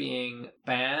see as being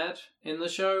bad in the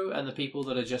show and the people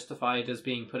that are justified as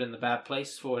being put in the bad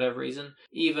place for whatever reason.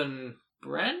 Even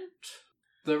Brent?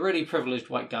 The really privileged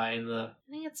white guy in the...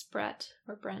 I think it's Brett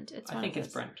or Brent. I think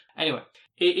it's Brent. Anyway,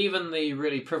 even the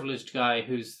really privileged guy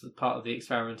who's part of the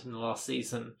experiment in the last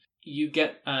season, you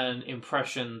get an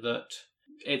impression that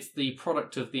it's the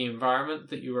product of the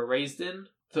environment that you were raised in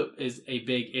that is a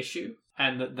big issue,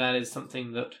 and that is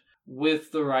something that,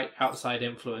 with the right outside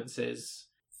influences,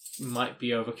 might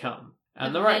be overcome.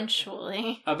 And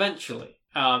eventually.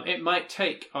 It might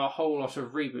take a whole lot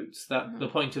of reboots. That the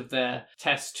point of their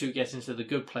test to get into the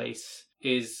good place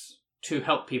is to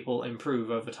help people improve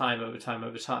over time.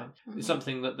 It's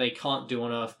something that they can't do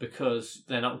on Earth because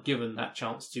they're not given that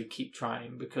chance to keep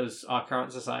trying, because our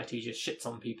current society just shits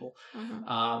on people.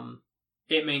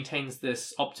 It maintains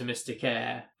this optimistic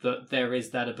air that there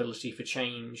is that ability for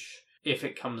change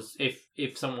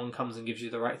if someone comes and gives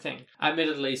you the right thing.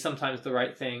 Admittedly, sometimes the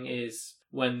right thing is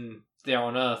when they're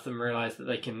on Earth and realize that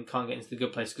they can't get into the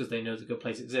good place because they know the good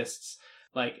place exists.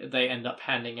 Like, they end up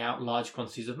handing out large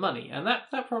quantities of money. And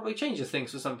that probably changes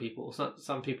things for some people.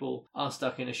 Some people are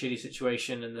stuck in a shitty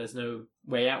situation and there's no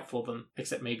way out for them,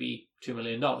 except maybe $2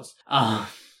 million.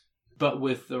 But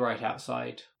with the right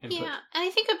outside input. Yeah, and I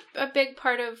think a big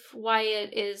part of why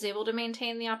it is able to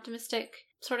maintain the optimistic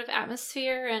sort of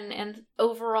atmosphere and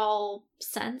overall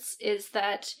sense is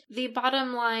that the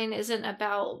bottom line isn't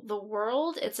about the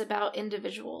world, it's about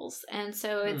individuals. And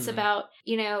so it's about,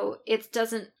 it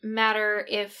doesn't matter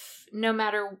if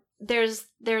there's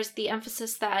the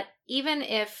emphasis that even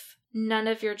if none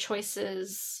of your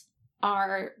choices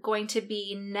are going to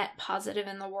be net positive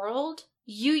in the world,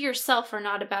 you yourself are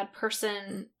not a bad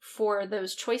person for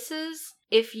those choices.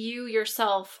 If you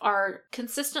yourself are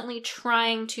consistently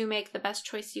trying to make the best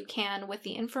choice you can with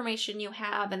the information you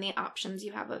have and the options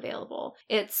you have available.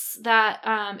 It's that,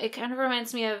 it kind of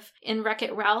reminds me of in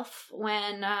Wreck-It Ralph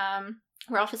when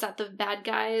Ralph is at the bad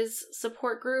guys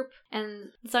support group and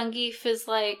Zangief is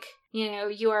like,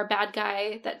 you are a bad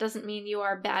guy. That doesn't mean you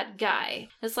are a bad guy.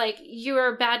 It's like, you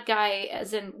are a bad guy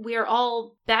as in we are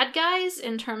all bad guys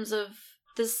in terms of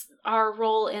our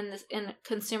role in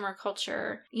consumer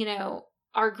culture.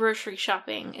 Our grocery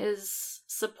shopping is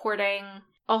supporting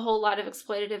a whole lot of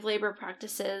exploitative labor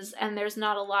practices, and there's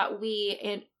not a lot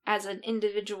we, as an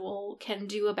individual, can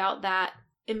do about that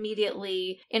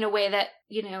immediately in a way that,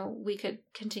 we could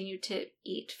continue to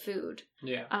eat food.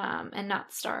 Yeah. And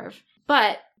not starve.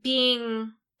 But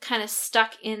being kind of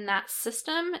stuck in that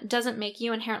system doesn't make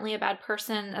you inherently a bad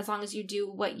person as long as you do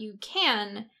what you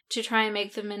can to try and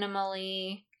make the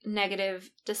minimally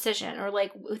negative decision, or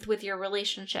like with your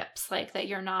relationships, like that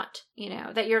you're not,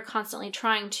 that you're constantly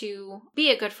trying to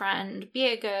be a good friend, be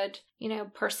a good,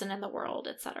 person in the world,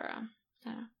 etc.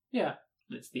 Yeah.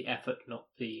 It's the effort, not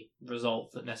the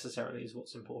result, that necessarily is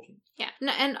what's important. Yeah.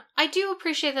 And I do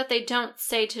appreciate that they don't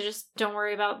say to just don't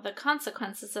worry about the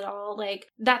consequences at all. Like,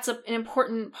 that's an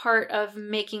important part of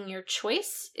making your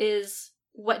choice is,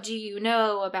 what do you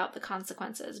know about the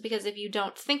consequences? Because if you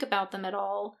don't think about them at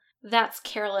all, that's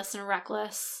careless and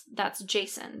reckless. That's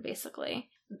Jason, basically.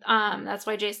 That's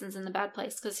why Jason's in the bad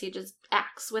place, because he just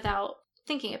acts without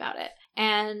thinking about it.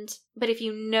 But if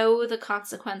you know the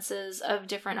consequences of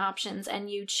different options and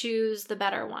you choose the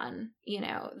better one,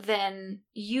 then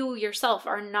you yourself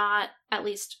are not at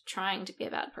least trying to be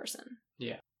a bad person.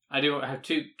 Yeah. I have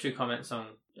two comments on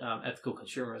ethical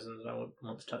consumerism that I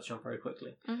want to touch on very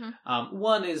quickly.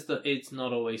 One is that it's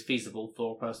not always feasible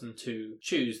for a person to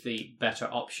choose the better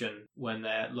option when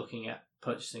they're looking at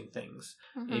purchasing things.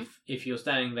 If you're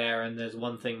standing there and there's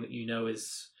one thing that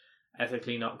is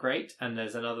ethically not great and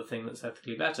there's another thing that's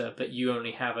ethically better, but you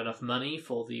only have enough money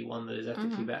for the one that is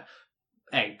ethically better.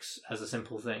 Eggs, as a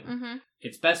simple thing.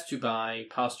 It's best to buy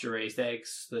pasture-raised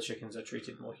eggs. The chickens are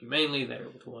treated more humanely. They're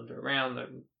able to wander around. They're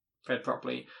fed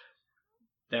properly.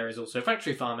 There is also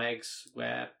factory farm eggs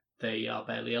where they are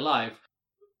barely alive.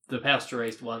 The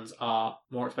pasture-raised ones are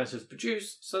more expensive to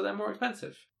produce, so they're more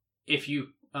expensive. If you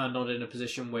are not in a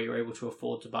position where you're able to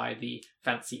afford to buy the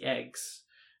fancy eggs,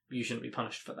 you shouldn't be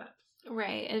punished for that.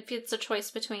 Right. If it's a choice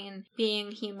between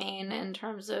being humane in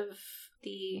terms of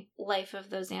the life of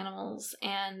those animals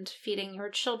and feeding your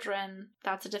children,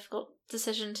 that's a difficult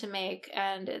decision to make,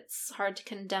 and it's hard to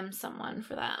condemn someone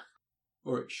for that.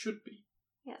 Or it should be.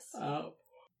 Yes.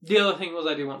 The other thing was,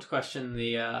 I do want to question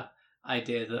the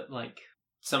idea that,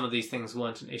 some of these things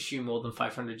weren't an issue more than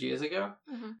 500 years ago.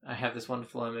 I have this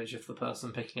wonderful image of the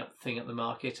person picking up the thing at the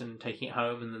market and taking it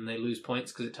home, and then they lose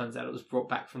points because it turns out it was brought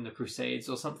back from the Crusades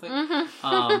or something.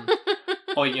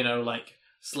 Or,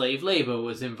 slave labour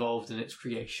was involved in its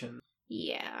creation.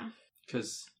 Yeah.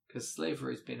 Because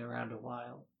slavery's been around a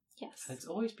while. Yes. And it's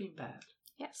always been bad.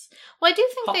 Yes. Well, I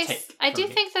do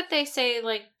think that they say,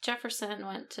 Jefferson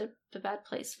went to the bad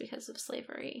place because of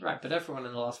slavery. Right, but everyone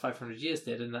in the last 500 years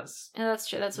did, and that's... And that's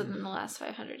true. That's within the last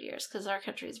 500 years, because our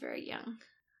country is very young.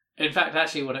 In fact,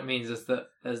 actually, what it means is that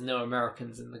there's no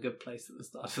Americans in the good place at the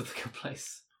start of the good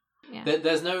place. Yeah.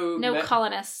 There's no...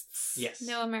 colonists. Yes.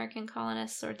 No American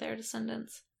colonists or their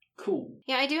descendants. cool.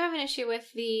 Yeah, I do have an issue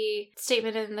with the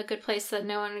statement in The Good Place that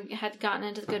no one had gotten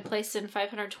into the good place in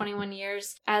 521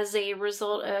 years as a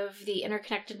result of the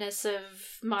interconnectedness of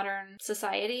modern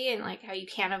society and like how you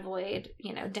can't avoid,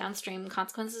 downstream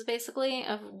consequences basically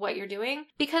of what you're doing.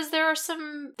 Because there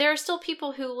are still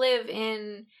people who live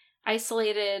in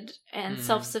isolated and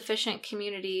self-sufficient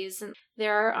communities, and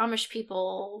there are Amish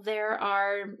people, there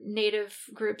are native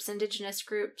groups, indigenous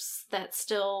groups that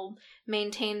still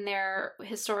maintain their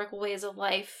historical ways of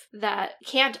life that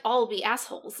can't all be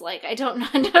assholes. Like, I don't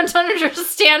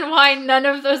understand why none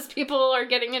of those people are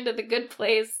getting into the good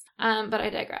place. But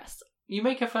I digress. You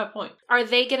make a fair point. Are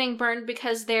they getting burned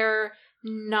because they're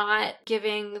not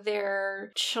giving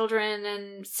their children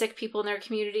and sick people in their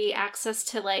community access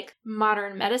to like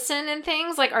modern medicine and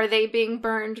things? Like, are they being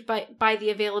burned by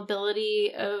the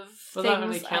availability of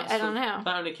things? I don't know.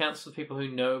 That only counts for people who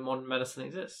know modern medicine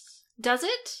exists. Does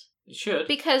it? It should.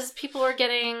 Because people are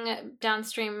getting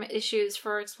downstream issues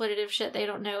for exploitative shit they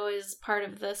don't know is part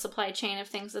of the supply chain of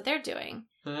things that they're doing.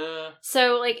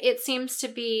 So, like, it seems to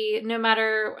be no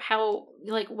matter how,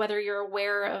 like, whether you're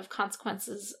aware of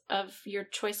consequences of your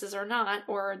choices or not,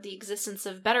 or the existence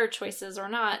of better choices or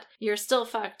not, you're still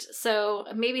fucked. So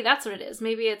maybe that's what it is.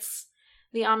 Maybe it's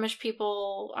the Amish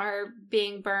people are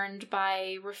being burned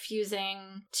by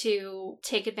refusing to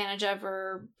take advantage of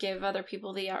or give other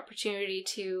people the opportunity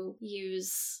to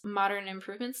use modern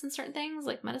improvements in certain things,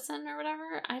 like medicine or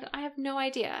whatever. I have no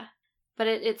idea. But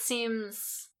it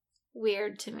seems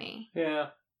weird to me.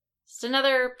 Yeah. Just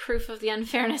another proof of the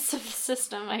unfairness of the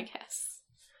system, I guess.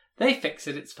 They fix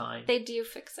it, it's fine. They do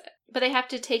fix it. But they have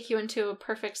to take you into a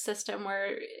perfect system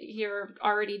where you're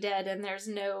already dead and there's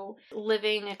no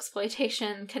living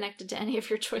exploitation connected to any of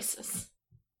your choices.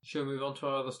 Shall we move on to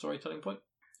our other storytelling point?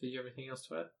 Did you have anything else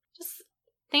to add? Just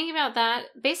thinking about that,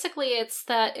 basically it's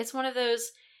one of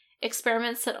those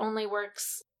experiments that only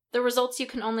works. The results you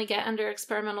can only get under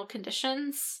experimental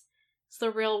conditions. So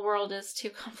the real world is too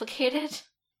complicated.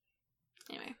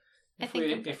 Anyway.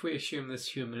 If we assume this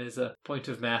human is a point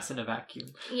of mass in a vacuum.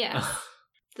 Yes.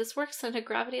 This works in a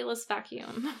gravityless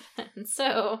vacuum. And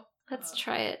so, let's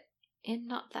try it in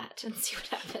not that and see what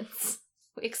happens.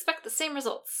 We expect the same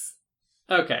results.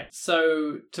 Okay,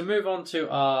 so to move on to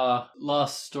our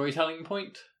last storytelling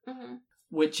point,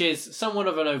 which is somewhat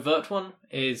of an overt one,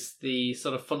 is the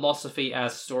sort of philosophy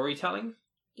as storytelling.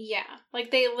 Yeah,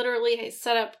 like they literally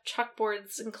set up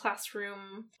chalkboards and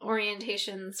classroom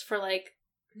orientations for like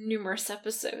numerous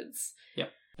episodes.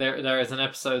 Yep. There is an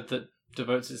episode that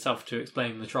devotes itself to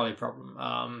explaining the trolley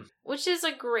problem. Which is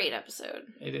a great episode.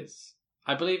 It is.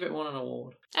 I believe it won an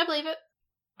award. I believe it.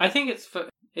 I think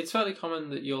it's fairly common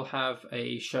that you'll have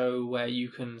a show where you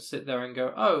can sit there and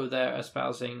go, oh, they're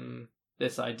espousing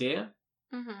this idea.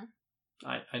 Mm-hmm.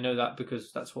 I know that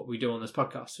because that's what we do on this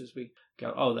podcast, is we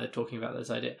go, oh, they're talking about this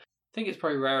idea. I think it's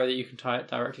probably rarer that you can tie it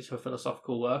directly to a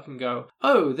philosophical work and go,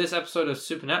 oh, this episode of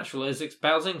Supernatural is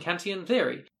espousing Kantian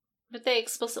theory. But they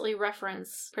explicitly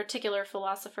reference particular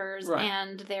philosophers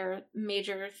and their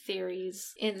major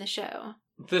theories in the show.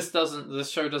 This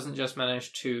show doesn't just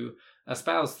manage to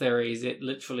espouse theories, it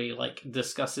literally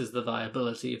discusses the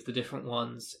viability of the different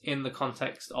ones in the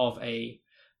context of a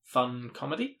fun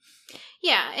comedy.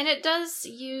 Yeah, and it does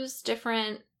use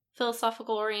different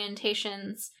philosophical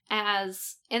orientations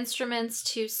as instruments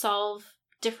to solve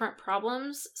different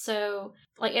problems. So,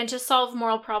 and to solve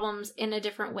moral problems in a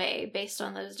different way based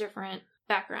on those different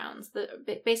backgrounds,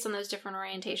 based on those different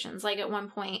orientations. Like at one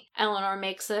point, Eleanor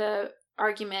makes a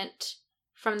argument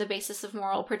from the basis of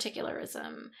moral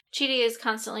particularism. Chidi is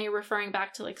constantly referring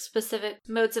back to specific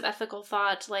modes of ethical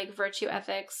thought, like virtue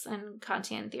ethics and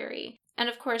Kantian theory. And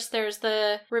of course, there's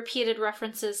the repeated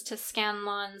references to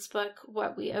Scanlon's book,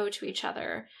 What We Owe to Each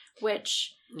Other,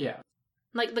 which... Yeah.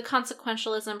 The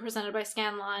consequentialism presented by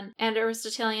Scanlon and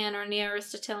Aristotelian or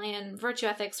Neo-Aristotelian virtue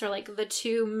ethics are the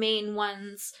two main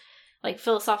ones,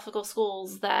 philosophical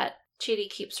schools that Chidi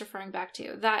keeps referring back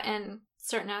to. That and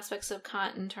certain aspects of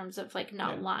Kant in terms of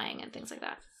not lying and things like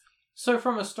that. So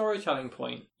from a storytelling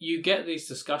point, you get these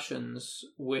discussions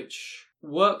which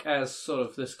work as sort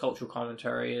of this cultural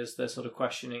commentary, as they're sort of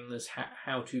questioning this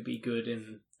how to be good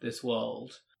in this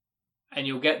world. And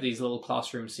you'll get these little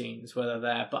classroom scenes where they're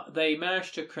there, but they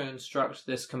manage to construct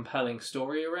this compelling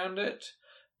story around it,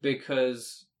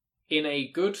 because in a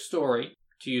good story,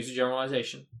 to use a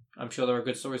generalization, I'm sure there are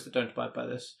good stories that don't abide by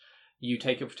this, you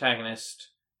take a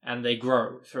protagonist and they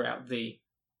grow throughout the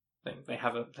thing. They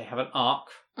have an arc,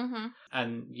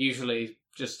 and usually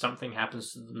just something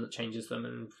happens to them that changes them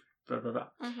and blah, blah, blah.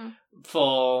 Mm-hmm.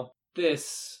 For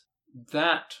this,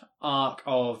 that arc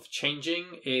of changing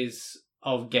is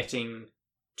of getting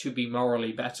to be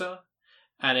morally better.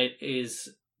 And it is,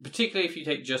 particularly if you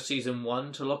take just season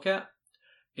 1 to look at,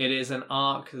 it is an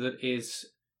arc that is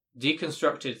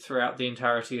deconstructed throughout the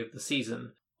entirety of the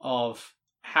season of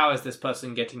how is this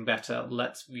person getting better?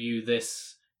 Let's view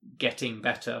this getting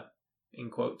better, in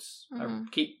quotes.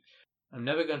 Mm-hmm. I'm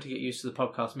never going to get used to the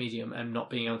podcast medium and not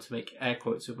being able to make air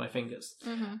quotes with my fingers.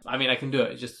 Mm-hmm. I mean, I can do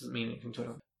it. It just doesn't mean anything to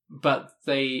them. But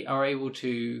they are able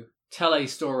to tell a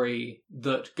story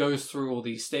that goes through all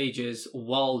these stages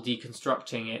while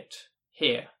deconstructing it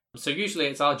here. So usually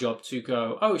it's our job to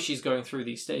go, oh, she's going through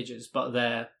these stages, but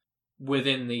they're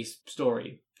within the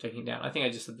story taking it down. I think I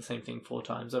just said the same thing 4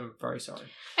 times. I'm very sorry.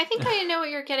 I think I know what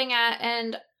you're getting at,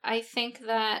 and I think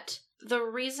that the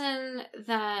reason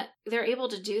that they're able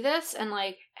to do this and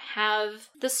like have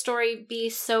the story be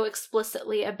so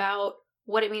explicitly about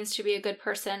what it means to be a good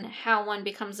person, how one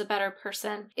becomes a better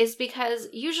person, is because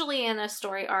usually in a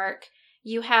story arc,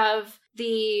 you have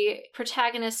the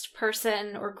protagonist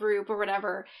person or group or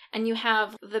whatever, and you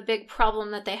have the big problem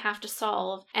that they have to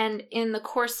solve. And in the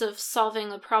course of solving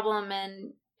the problem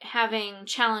and having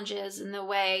challenges in the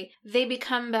way, they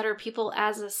become better people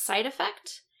as a side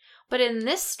effect. But in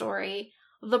this story,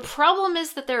 the problem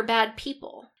is that they're bad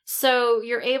people. So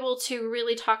you're able to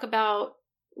really talk about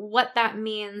what that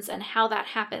means and how that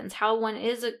happens, how one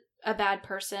is a bad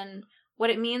person, what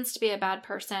it means to be a bad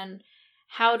person,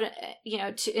 how to,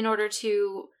 in order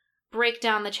to break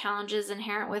down the challenges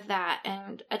inherent with that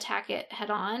and attack it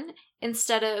head on,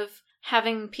 instead of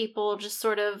having people just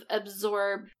sort of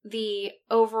absorb the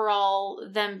overall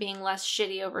them being less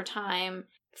shitty over time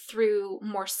through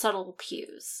more subtle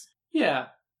cues. Yeah,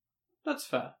 that's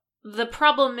fair. The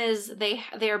problem is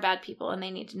they are bad people and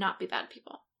they need to not be bad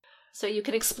people. So you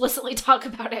can explicitly talk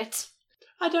about it.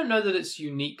 I don't know that it's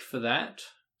unique for that.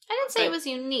 I didn't say it was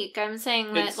unique. I'm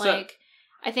saying that,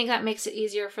 I think that makes it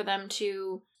easier for them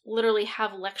to literally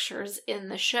have lectures in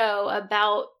the show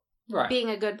about being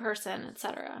a good person,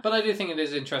 etc. But I do think it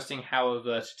is interesting how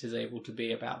overt it is able to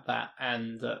be about that,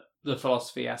 and that the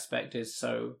philosophy aspect is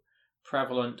so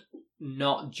prevalent,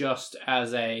 not just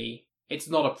as it's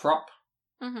not a prop,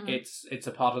 mm-hmm. it's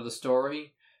a part of the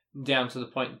story, down to the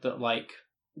point that, like,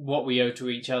 what we owe to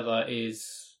each other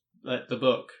is the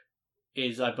book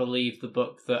is, I believe, the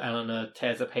book that Eleanor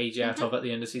tears a page out mm-hmm. of at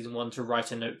the end of season 1 to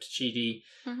write a note to Chidi.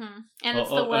 Mm-hmm. And it's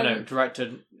the one... to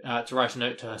write a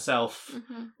note to herself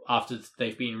mm-hmm. after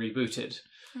they've been rebooted.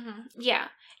 Mm-hmm. Yeah.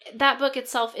 That book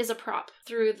itself is a prop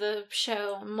through the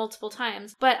show multiple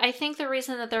times. But I think the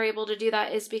reason that they're able to do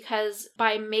that is because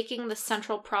by making the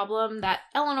central problem that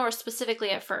Eleanor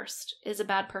specifically at first is a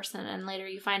bad person, and later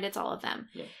you find it's all of them.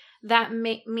 Yeah. That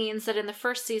means that in the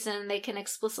first season, they can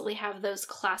explicitly have those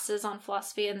classes on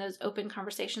philosophy and those open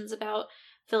conversations about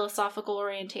philosophical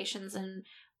orientations and,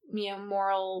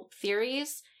 moral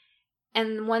theories.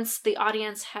 And once the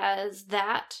audience has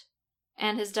that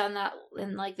and has done that,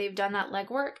 and they've done that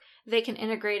legwork, they can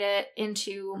integrate it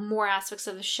into more aspects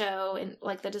of the show, and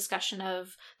like the discussion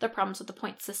of the problems with the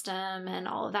point system and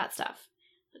all of that stuff,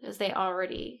 because they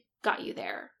already got you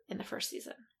there in the first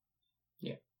season.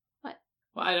 Yeah. What?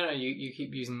 Well, I don't know. You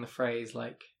keep using the phrase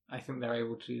I think they're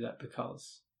able to do that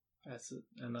because,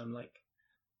 and I'm like,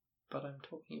 but I'm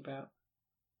talking about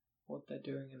what they're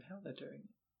doing and how they're doing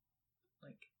it.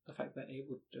 Like, the fact they're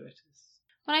able to do it is...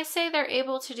 When I say they're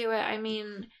able to do it, I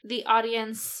mean the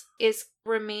audience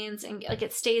remains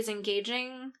it stays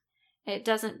engaging. It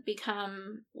doesn't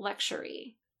become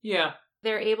lecture-y. Yeah.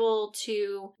 They're able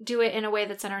to do it in a way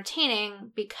that's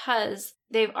entertaining because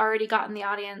they've already gotten the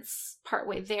audience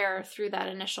partway there through that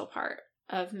initial part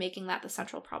of making that the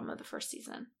central problem of the first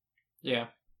season. Yeah.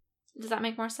 Does that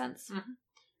make more sense? Mm-hmm.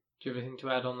 Do you have anything to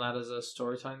add on that as a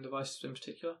storytelling device in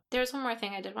particular? There's one more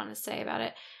thing I did want to say about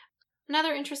it.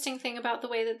 Another interesting thing about the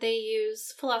way that they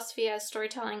use philosophy as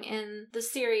storytelling in the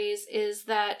series is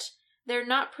that they're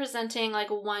not presenting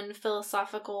one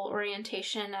philosophical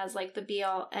orientation as the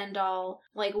be-all, end-all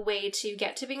way to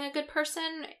get to being a good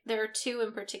person. There are 2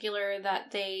 in particular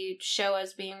that they show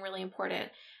as being really important.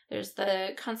 There's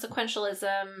the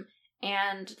consequentialism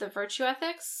and the virtue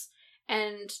ethics,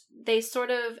 and they sort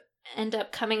of end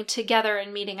up coming together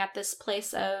and meeting at this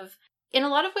place of, in a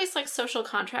lot of ways, social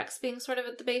contracts being sort of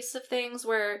at the base of things,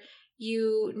 where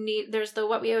there's the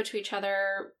what we owe to each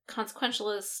other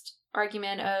consequentialist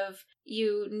argument of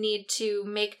you need to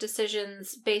make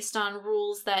decisions based on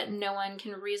rules that no one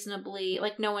can reasonably,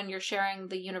 no one you're sharing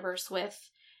the universe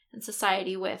with and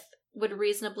society with would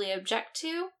reasonably object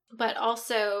to, but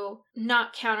also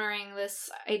not countering this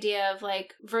idea of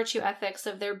virtue ethics,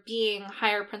 of there being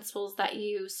higher principles that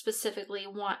you specifically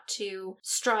want to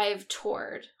strive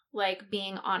toward, like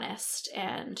being honest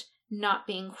and not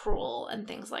being cruel and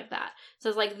things like that. So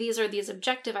it's like these are these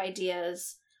objective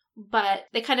ideas, but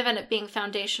they kind of end up being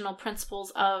foundational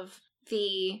principles of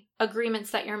the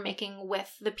agreements that you're making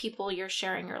with the people you're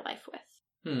sharing your life with.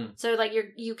 So like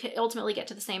you can ultimately get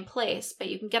to the same place, but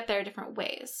you can get there different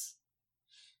ways.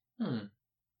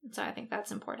 So I think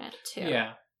that's important too.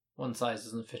 Yeah. One size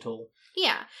doesn't fit all.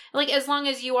 Yeah. Like as long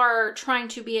as you are trying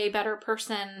to be a better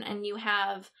person and you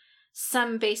have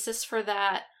some basis for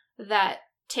that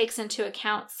takes into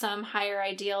account some higher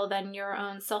ideal than your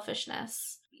own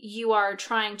selfishness, you are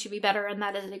trying to be better, and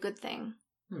that is a good thing.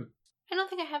 I don't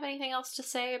think I have anything else to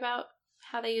say about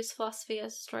how they use philosophy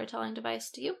as a storytelling device.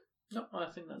 Do you? No,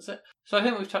 I think that's it. So I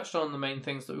think we've touched on the main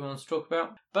things that we want to talk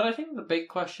about. But I think the big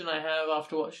question I have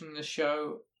after watching this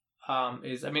show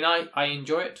is, I mean, I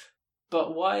enjoy it,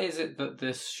 but why is it that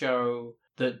this show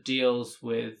that deals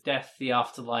with death, the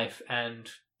afterlife, and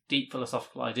deep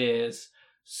philosophical ideas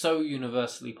so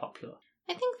universally popular?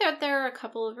 I think that there are a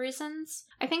couple of reasons.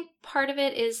 I think part of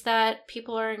it is that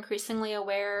people are increasingly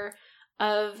aware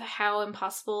of how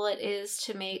impossible it is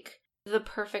to make the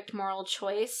perfect moral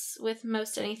choice with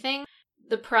most anything.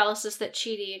 The paralysis that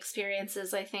Chidi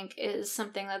experiences, I think, is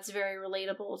something that's very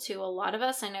relatable to a lot of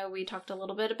us. I know we talked a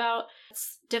little bit about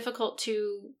it's difficult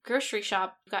to grocery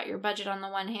shop. You've got your budget on the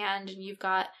one hand, and you've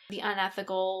got the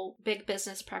unethical big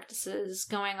business practices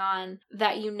going on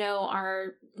that you know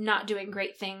are not doing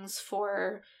great things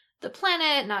for the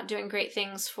planet, not doing great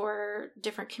things for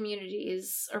different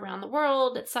communities around the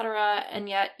world, etc. And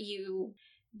yet you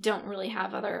don't really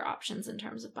have other options in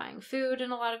terms of buying food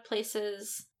in a lot of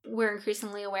places. We're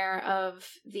increasingly aware of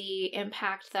the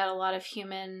impact that a lot of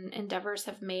human endeavors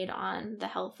have made on the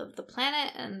health of the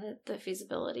planet and the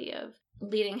feasibility of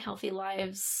leading healthy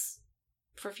lives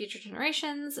for future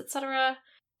generations, etc.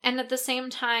 And at the same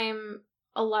time,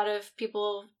 a lot of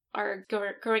people are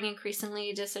growing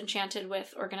increasingly disenchanted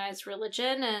with organized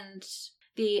religion and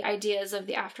the ideas of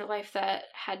the afterlife that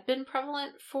had been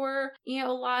prevalent for, a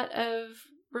lot of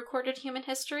recorded human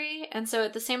history. And so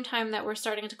at the same time that we're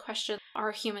starting to question,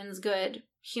 are humans good?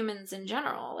 Humans in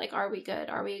general, like, are we good?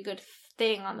 Are we a good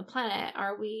thing on the planet?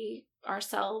 Are we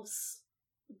ourselves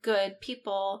good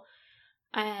people?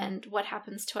 And what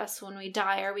happens to us when we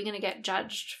die? Are we going to get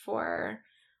judged for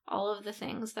all of the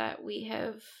things that we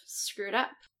have screwed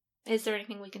up? Is there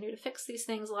anything we can do to fix these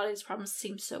things? A lot of these problems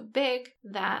seem so big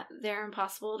that they're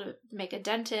impossible to make a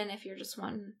dent in if you're just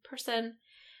one person.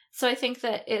 So I think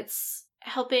that it's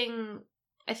helping,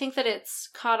 I think that it's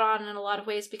caught on in a lot of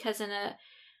ways because in a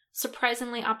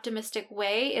surprisingly optimistic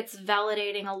way, it's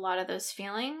validating a lot of those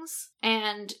feelings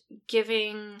and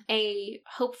giving a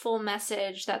hopeful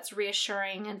message that's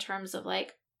reassuring in terms of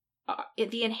like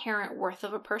the inherent worth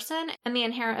of a person and the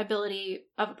inherent ability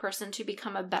of a person to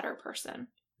become a better person.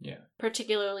 Yeah.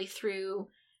 Particularly through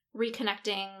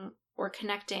reconnecting or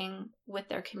connecting with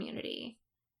their community.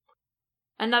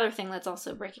 Another thing that's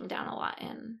also breaking down a lot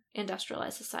in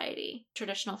industrialized society,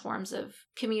 traditional forms of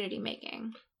community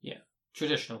making. Yeah,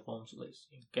 traditional forms at least.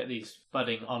 You get these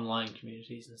budding online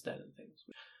communities instead of things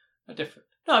which are different.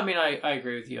 No, I mean, I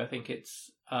agree with you. I think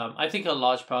it's, I think a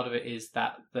large part of it is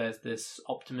that there's this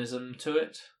optimism to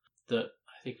it that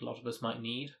I think a lot of us might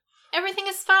need. Everything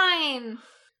is fine!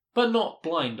 But not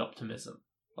blind optimism.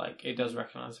 Like, it does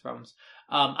recognise the problems.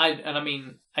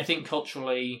 I think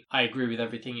culturally, I agree with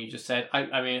everything you just said.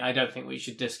 I mean, I don't think we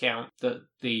should discount that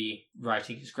the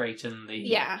writing is great and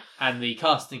the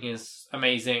casting is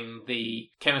amazing. The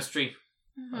chemistry,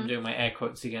 I'm doing my air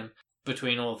quotes again,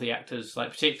 between all of the actors,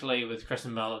 like particularly with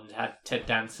Kristen Bell and Ted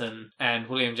Danson and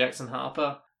William Jackson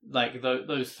Harper. Like,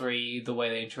 those three, the way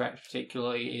they interact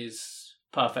particularly is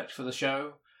perfect for the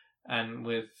show. And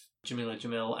with Jamila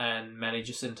Jamil and Manny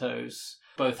Jacinto's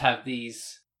both have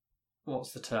these,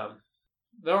 what's the term?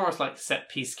 They're almost like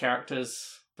set-piece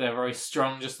characters. They're very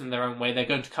strong just in their own way. They're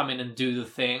going to come in and do the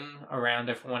thing around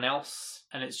everyone else,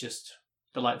 and it's just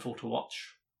delightful to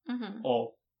watch. Mm-hmm.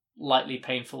 Or lightly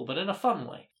painful, but in a fun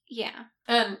way. Yeah.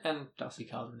 And Darcy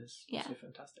Carden is also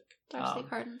fantastic. Darcy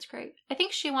Carden's great. I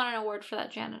think she won an award for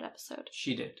that Janet episode.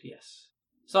 She did, yes.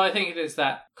 So I think it is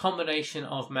that combination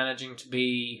of managing to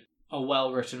be a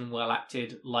well-written,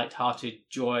 well-acted, light-hearted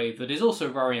joy that is also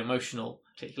very emotional,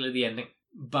 particularly the ending.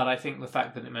 But I think the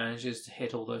fact that it manages to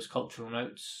hit all those cultural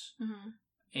notes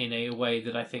in a way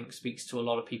that I think speaks to a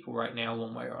lot of people right now,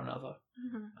 one way or another,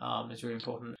 is really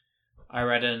important. I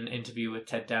read an interview with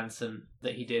Ted Danson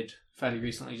that he did fairly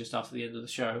recently, just after the end of the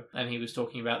show, and he was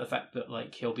talking about the fact that,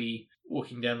 like, he'll be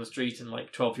walking down the street and,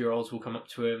 like, 12-year-olds will come up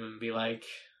to him and be like,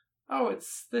 oh,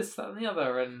 it's this, that, and the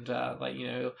other, and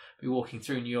be walking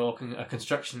through New York, and a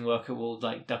construction worker will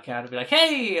like duck out and be like,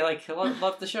 "Hey, like, I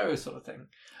love the show," sort of thing.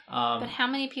 But how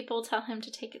many people tell him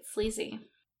to take it sleazy?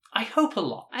 I hope a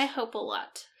lot. I hope a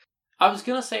lot. I was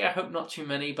gonna say I hope not too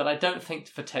many, but I don't think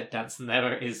for Ted Danson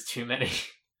there is too many.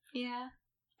 Yeah,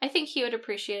 I think he would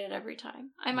appreciate it every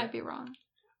time. I might be wrong.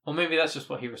 Or maybe that's just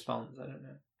what he responds. I don't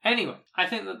know. Anyway, I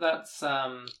think that's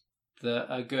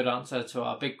a good answer to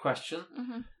our big question.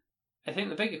 Mm-hmm. I think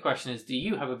the bigger question is, do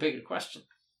you have a bigger question?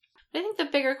 I think the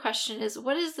bigger question is,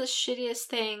 what is the shittiest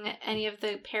thing any of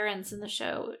the parents in the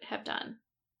show have done?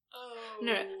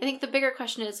 No. I think the bigger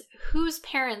question is, whose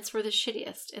parents were the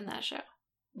shittiest in that show?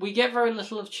 We get very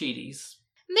little of Chidi's.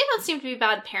 They don't seem to be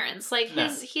bad parents. Like, No.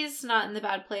 he's not in the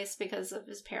bad place because of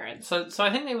his parents. So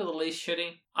I think they were the least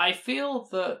shitty. I feel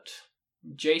that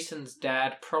Jason's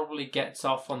dad probably gets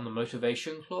off on the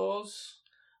motivation clause.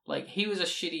 Like, he was a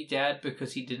shitty dad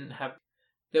because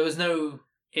there was no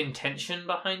intention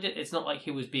behind it. It's not like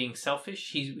he was being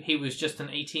selfish. He was just an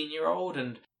 18-year-old,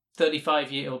 and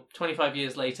 25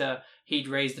 years later, he'd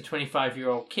raised a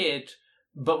 25-year-old kid,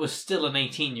 but was still an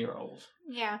 18-year-old.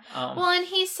 Yeah. Well, and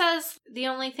he says the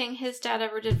only thing his dad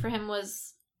ever did for him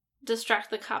was distract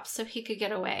the cops so he could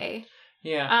get away.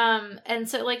 Yeah. And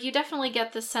so, like, you definitely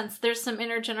get the sense there's some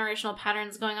intergenerational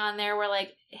patterns going on there where,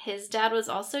 like, his dad was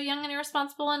also young and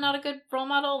irresponsible and not a good role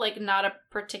model, like, not a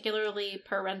particularly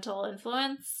parental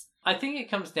influence. I think it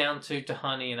comes down to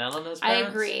Tahani and Eleanor's parents. I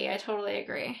agree. I totally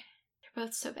agree. They're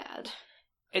both so bad.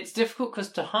 It's difficult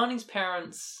because Tahani's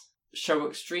parents show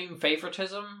extreme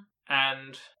favoritism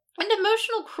and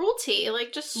emotional cruelty,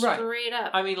 like, just straight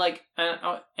up. I mean, like,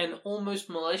 and almost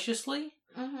maliciously.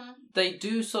 Mm-hmm. They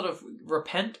do sort of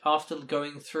repent after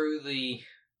going through the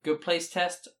Good Place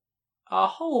test a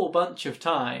whole bunch of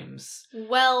times.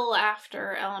 Well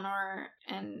after Eleanor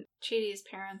and Chidi's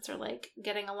parents are, like,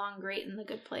 getting along great in the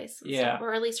Good Place. And stuff,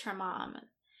 or at least her mom.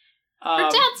 Her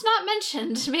dad's not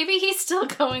mentioned. Maybe he's still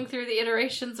going through the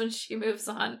iterations when she moves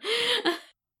on.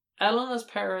 Eleanor's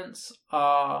parents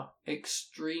are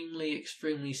extremely,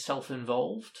 extremely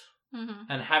self-involved. Mm-hmm.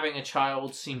 And having a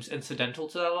child seems incidental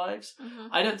to their lives. Mm-hmm.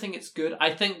 I don't think it's good.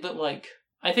 I think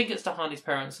it's Tahani's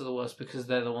parents are the worst because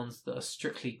they're the ones that are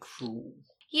strictly cruel.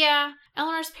 Yeah,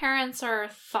 Eleanor's parents are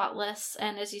thoughtless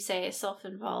and, as you say,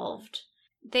 self-involved.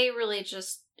 They really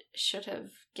just should have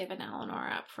given Eleanor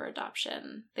up for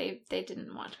adoption. They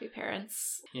didn't want to be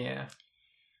parents. Yeah.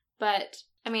 But,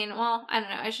 I mean, well, I don't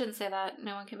know. I shouldn't say that.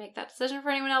 No one can make that decision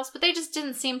for anyone else. But they just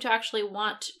didn't seem to actually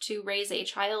want to raise a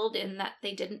child in that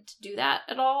they didn't do that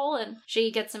at all. And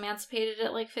she gets emancipated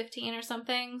at like 15 or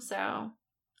something. So,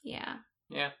 yeah.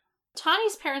 Yeah.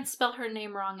 Tawny's parents spell her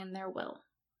name wrong in their will.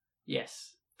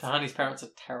 Yes. Tahani's parents are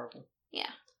terrible.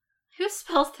 Yeah. Who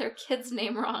spells their kid's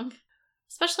name wrong?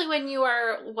 Especially when you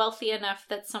are wealthy enough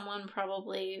that someone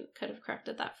probably could have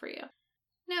corrected that for you.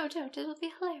 No, don't. It'll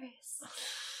be hilarious.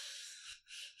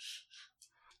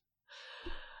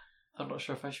 I'm not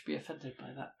sure if I should be offended by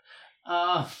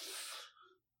that.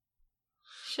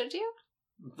 Should you?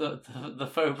 The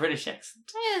faux British accent.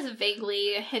 It is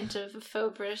vaguely a hint of a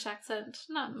faux British accent.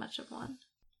 Not much of one.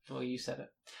 Well, you said it.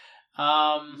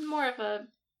 More of a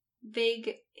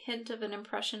vague hint of an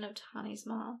impression of Tahani's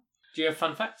mom. Do you have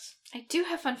fun facts? I do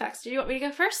have fun facts. Do you want me to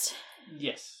go first?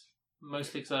 Yes.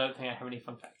 Mostly because I don't think I have any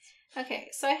fun facts. Okay,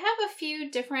 so I have a few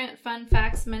different fun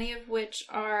facts, many of which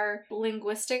are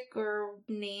linguistic or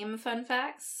name fun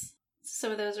facts.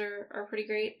 Some of those are pretty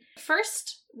great.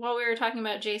 First, while we were talking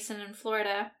about Jason in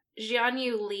Florida,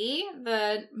 Jianyu Li,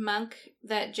 the monk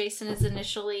that Jason is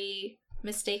initially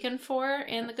mistaken for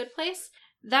in The Good Place,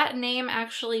 that name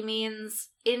actually means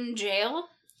in jail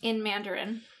in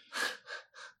Mandarin.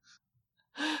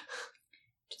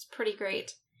 Which is pretty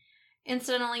great.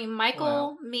 Incidentally,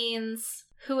 Michael means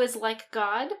who is like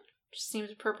God, which seems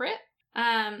appropriate.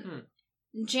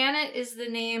 Janet is the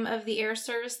name of the air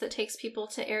service that takes people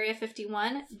to Area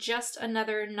 51, just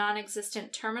another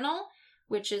non-existent terminal,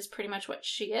 which is pretty much what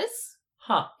she is.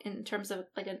 Huh. In terms of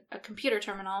like a computer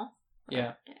terminal.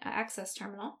 Yeah. Access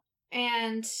terminal.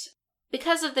 And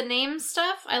because of the name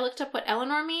stuff, I looked up what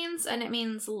Eleanor means, and it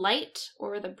means light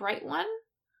or the bright one.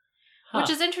 Huh. Which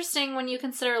is interesting when you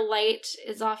consider light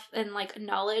is often, like,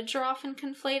 knowledge are often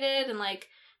conflated, and, like,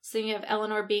 so you have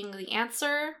Eleanor being the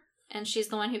answer, and she's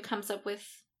the one who comes up with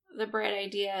the bright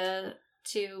idea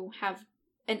to have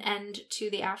an end to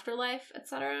the afterlife,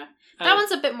 etc. That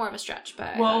one's a bit more of a stretch,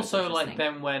 but... Well, also, like,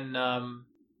 then when,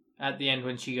 at the end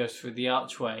when she goes through the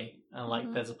archway, and,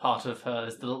 like, there's a part of her,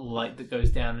 there's the little light that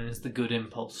goes down, and it's the good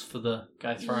impulse for the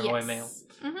guy throwing away mail.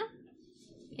 Mm-hmm.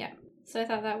 Yeah. So I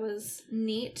thought that was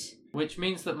neat. Which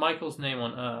means that Michael's name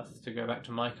on Earth, to go back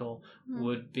to Michael,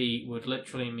 would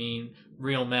literally mean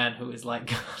real man who is like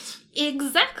God.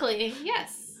 Exactly,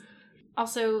 yes.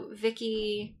 Also,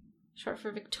 Vicky, short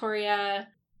for Victoria,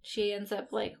 she ends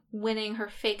up like winning her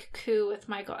fake coup with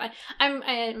Michael.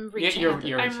 I'm reaching.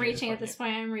 I'm reaching at this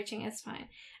point. I'm reaching. It's fine.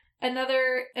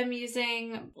 Another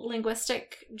amusing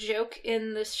linguistic joke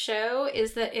in this show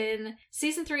is that in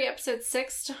season 3, episode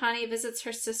 6, Tahani visits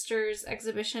her sister's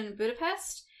exhibition in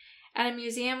Budapest at a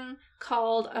museum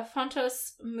called a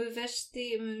Fontos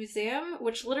Művészeti Museum,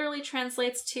 which literally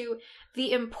translates to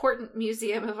the important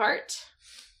museum of art.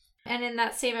 And in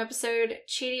that same episode,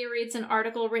 Chidi reads an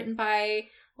article written by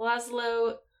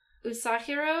Laszlo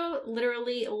Usahiro,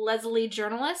 literally Leslie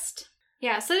Journalist.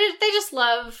 Yeah, so they just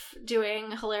love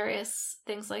doing hilarious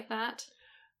things like that.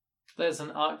 There's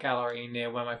an art gallery near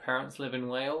where my parents live in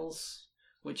Wales,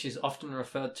 which is often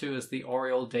referred to as the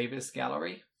Oriel Davis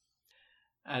Gallery.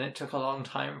 And it took a long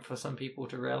time for some people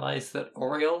to realise that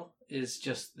Oriel is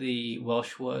just the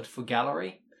Welsh word for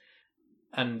gallery.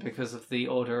 And because of the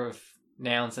order of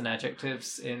nouns and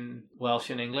adjectives in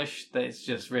Welsh and English, that it's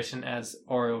just written as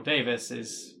Oriel Davis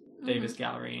is Davis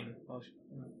Gallery in Welsh.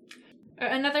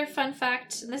 Another fun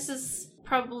fact, and this is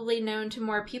probably known to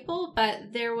more people,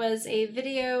 but there was a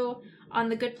video on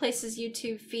the Good Places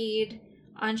YouTube feed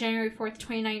on January 4th,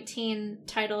 2019,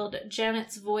 titled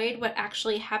Janet's Void, What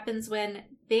Actually Happens When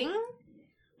Bing,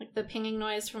 like the pinging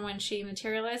noise from when she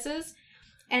materializes.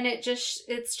 And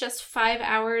it's just 5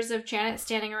 hours of Janet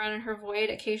standing around in her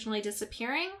void, occasionally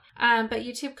disappearing. But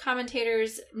YouTube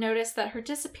commentators noticed that her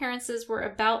disappearances were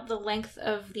about the length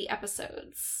of the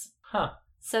episodes. Huh.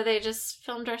 So they just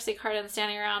filmed Darcy Carden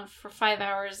standing around for 5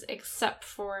 hours, except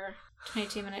for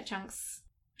 22-minute chunks.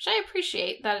 Which I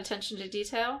appreciate, that attention to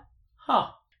detail. Huh.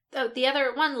 Oh, the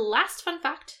other one last fun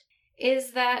fact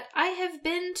is that I have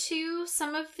been to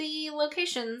some of the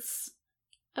locations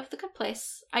of The Good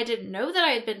Place. I didn't know that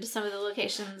I had been to some of the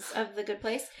locations of The Good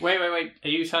Place. Wait. Are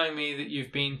you telling me that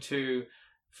you've been to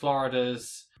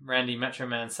Florida's Randy Macho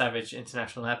Man Savage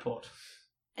International Airport?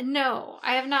 No,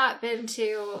 I have not been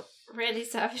to Randy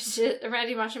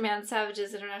Macho Man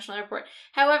Savage's International Airport.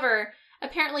 However,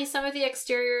 apparently some of the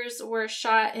exteriors were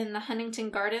shot in the Huntington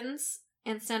Gardens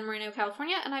in San Marino,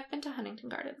 California, and I've been to Huntington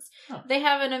Gardens. Oh. They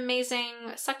have an amazing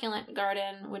succulent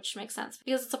garden, which makes sense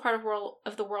because it's a part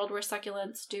of the world where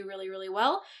succulents do really, really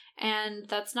well, and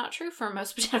that's not true for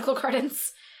most botanical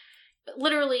gardens.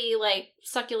 Literally, like,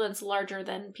 succulents larger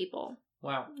than people.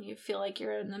 Wow. You feel like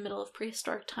you're in the middle of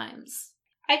prehistoric times.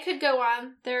 I could go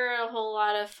on. There are a whole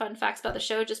lot of fun facts about the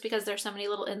show just because there's so many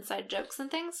little inside jokes and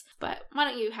things, but why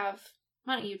don't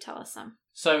you tell us some?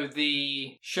 So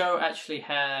the show actually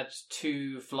had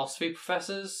 2 philosophy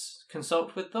professors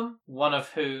consult with them, one of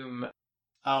whom...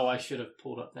 Oh, I should have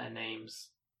pulled up their names.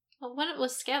 Well, when it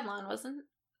was Scanlon,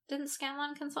 didn't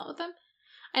Scanlon consult with them?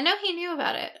 I know he knew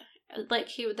about it, like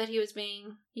that he was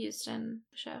being used in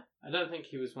the show. I don't think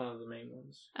he was one of the main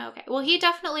ones. Okay, well, he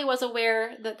definitely was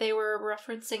aware that they were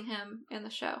referencing him in the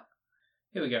show.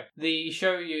 Here we go. The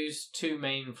show used 2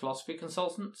 main philosophy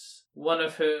consultants, one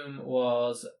of whom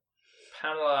was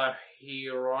Pamela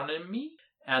Hieronymi,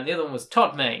 and the other one was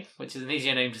Todd May, which is an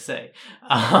easier name to say.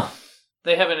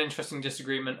 They have an interesting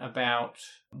disagreement about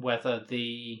whether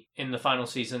in the final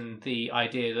season, the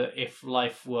idea that if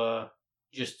life were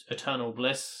just eternal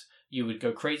bliss, you would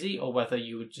go crazy, or whether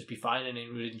you would just be fine and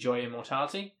you would enjoy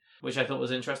immortality, which I thought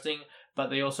was interesting. But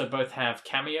they also both have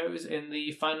cameos in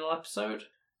the final episode,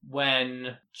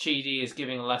 when Chidi is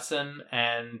giving a lesson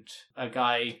and a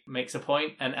guy makes a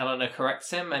point and Eleanor corrects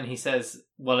him and he says,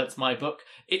 well, it's my book.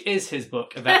 It is his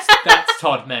book. That's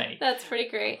Todd May. That's pretty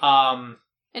great. And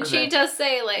she does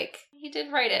say, like, he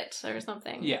did write it or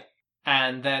something. Yeah.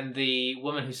 And then the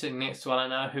woman who's sitting next to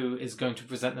Eleanor, who is going to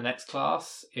present the next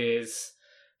class, is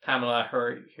Pamela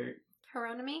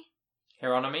Hieronymi.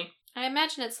 I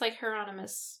imagine it's like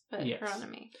Hieronymus, but yes.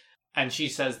 Hieronymi. And she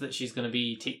says that she's going to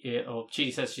be,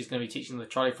 Chidi says she's going to be teaching the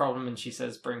trolley problem, and she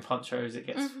says, bring ponchos, it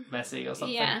gets messy or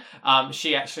something. Yeah.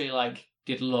 She actually,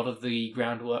 did a lot of the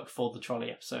groundwork for the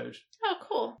trolley episode. Oh,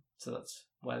 cool. So that's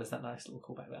why there's that nice little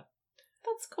callback there.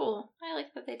 That's cool. I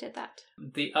like that they did that.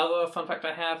 The other fun fact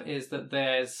I have is that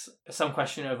there's some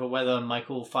question over whether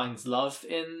Michael finds love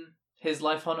in his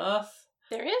life on Earth.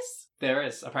 There is? There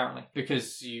is, apparently,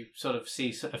 because you sort of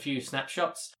see a few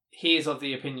snapshots. He is of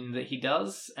the opinion that he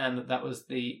does, and that was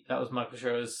Michael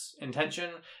Schur's intention,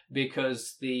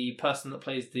 because the person that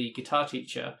plays the guitar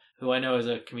teacher, who I know is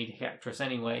a comedic actress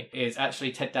anyway, is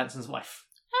actually Ted Danson's wife.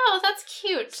 Oh, that's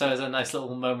cute. So there's a nice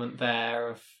little moment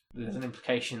there of there's an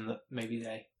implication that maybe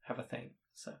they have a thing.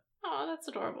 So. Oh, that's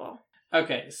adorable.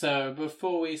 Okay, so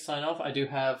before we sign off, I do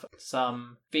have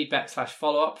some feedback /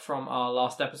 follow-up from our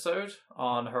last episode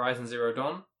on Horizon Zero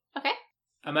Dawn. Okay.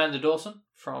 Amanda Dawson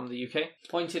from the UK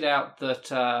pointed out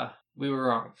that we were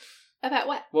wrong. About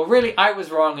what? Well, really, I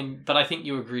was wrong, but I think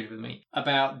you agreed with me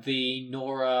about the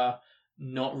Nora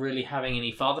not really having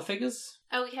any father figures.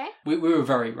 Okay. We were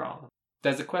very wrong.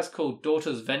 There's a quest called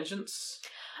Daughter's Vengeance.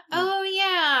 Oh,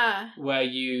 yeah. Where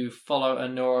you follow a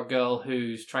Nora girl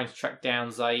who's trying to track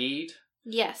down Zaid.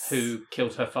 Yes. Who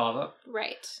killed her father.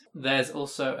 Right. There's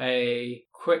also a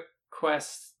quick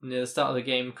quest near the start of the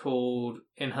game called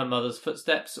In Her Mother's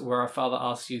Footsteps, where her father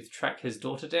asks you to track his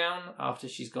daughter down after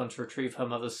she's gone to retrieve her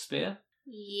mother's spear.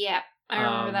 Yep, I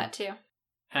remember that too.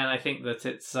 And I think that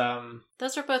it's...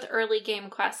 Those are both early game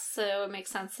quests, so it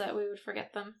makes sense that we would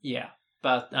forget them. Yeah,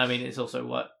 but I mean, it's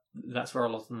also that's where a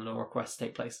lot of the Nora quests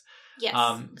take place. Yes.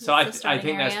 So I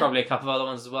think there's probably a couple of other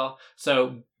ones as well.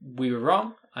 So we were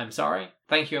wrong. I'm sorry.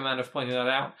 Thank you, Amanda, for pointing that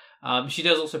out. She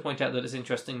does also point out that it's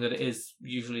interesting that it is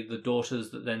usually the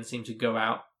daughters that then seem to go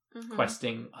out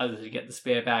questing either to get the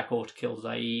spear back or to kill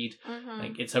Zaid.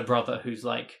 Like, it's her brother who's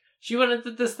like, she went and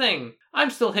did this thing.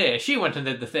 I'm still here. She went and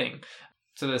did the thing.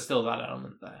 So there's still that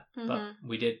element there. But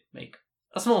we did make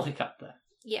a small hiccup there.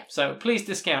 Yeah. So please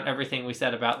discount everything we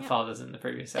said about the fathers in the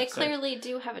previous episode. They clearly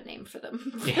do have a name for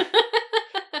them. Yeah.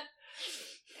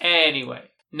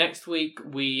 Anyway, next week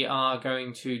we are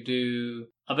going to do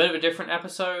a bit of a different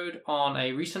episode on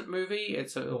a recent movie.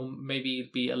 It'll maybe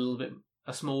be a little bit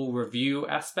a small review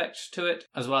aspect to it,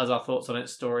 as well as our thoughts on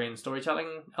its story and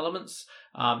storytelling elements.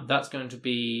 That's going to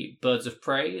be Birds of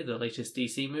Prey, the latest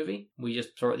DC movie. We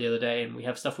just saw it the other day and we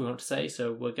have stuff we want to say,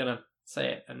 so we're going to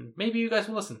say it, and maybe you guys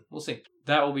will listen. We'll see.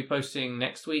 That will be posting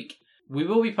next week. We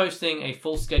will be posting a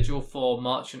full schedule for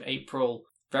March and April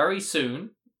very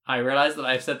soon. I realise that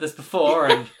I've said this before,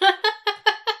 and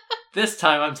this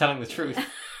time I'm telling the truth.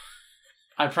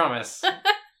 I promise.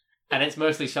 And it's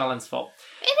mostly Charlene's fault.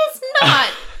 It is not!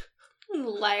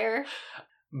 Liar.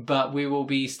 But we will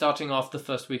be starting off the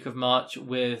first week of March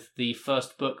with the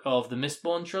first book of the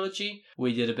Mistborn trilogy.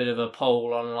 We did a bit of a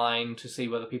poll online to see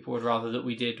whether people would rather that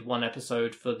we did one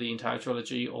episode for the entire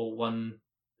trilogy or one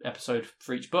episode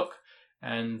for each book.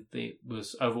 And it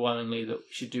was overwhelmingly that we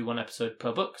should do one episode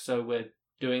per book. So we're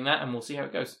doing that and we'll see how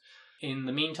it goes. In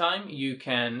the meantime, you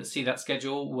can see that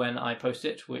schedule when I post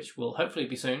it, which will hopefully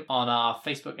be soon, on our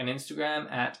Facebook and Instagram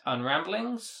at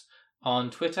Unramblings,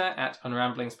 on Twitter at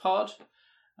UnramblingsPod.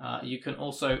 You can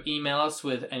also email us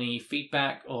with any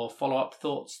feedback or follow-up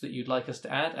thoughts that you'd like us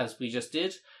to add, as we just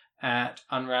did, at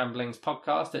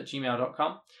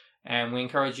unramblingspodcast@gmail.com. And we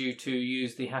encourage you to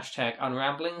use the hashtag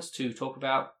Unramblings to talk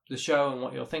about the show and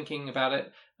what you're thinking about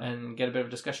it and get a bit of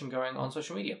a discussion going on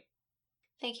social media.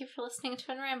 Thank you for listening to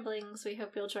Unramblings. We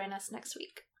hope you'll join us next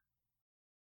week.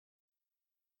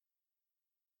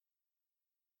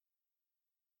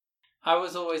 I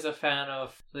was always a fan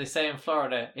of, they say in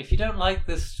Florida, if you don't like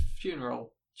this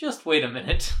funeral, just wait a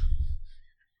minute.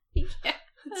 Yeah,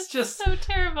 it's just so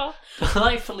terrible.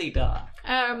 Delightfully dark.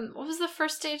 What was the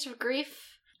first stage of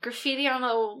grief? Graffiti on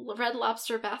a Red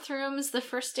Lobster bathroom is the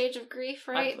first stage of grief,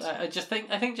 right? I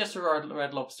think just a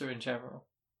Red Lobster in general.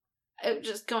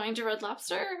 Just going to Red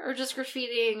Lobster? Or just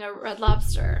graffitiing a Red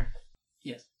Lobster?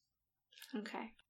 Yes. Okay.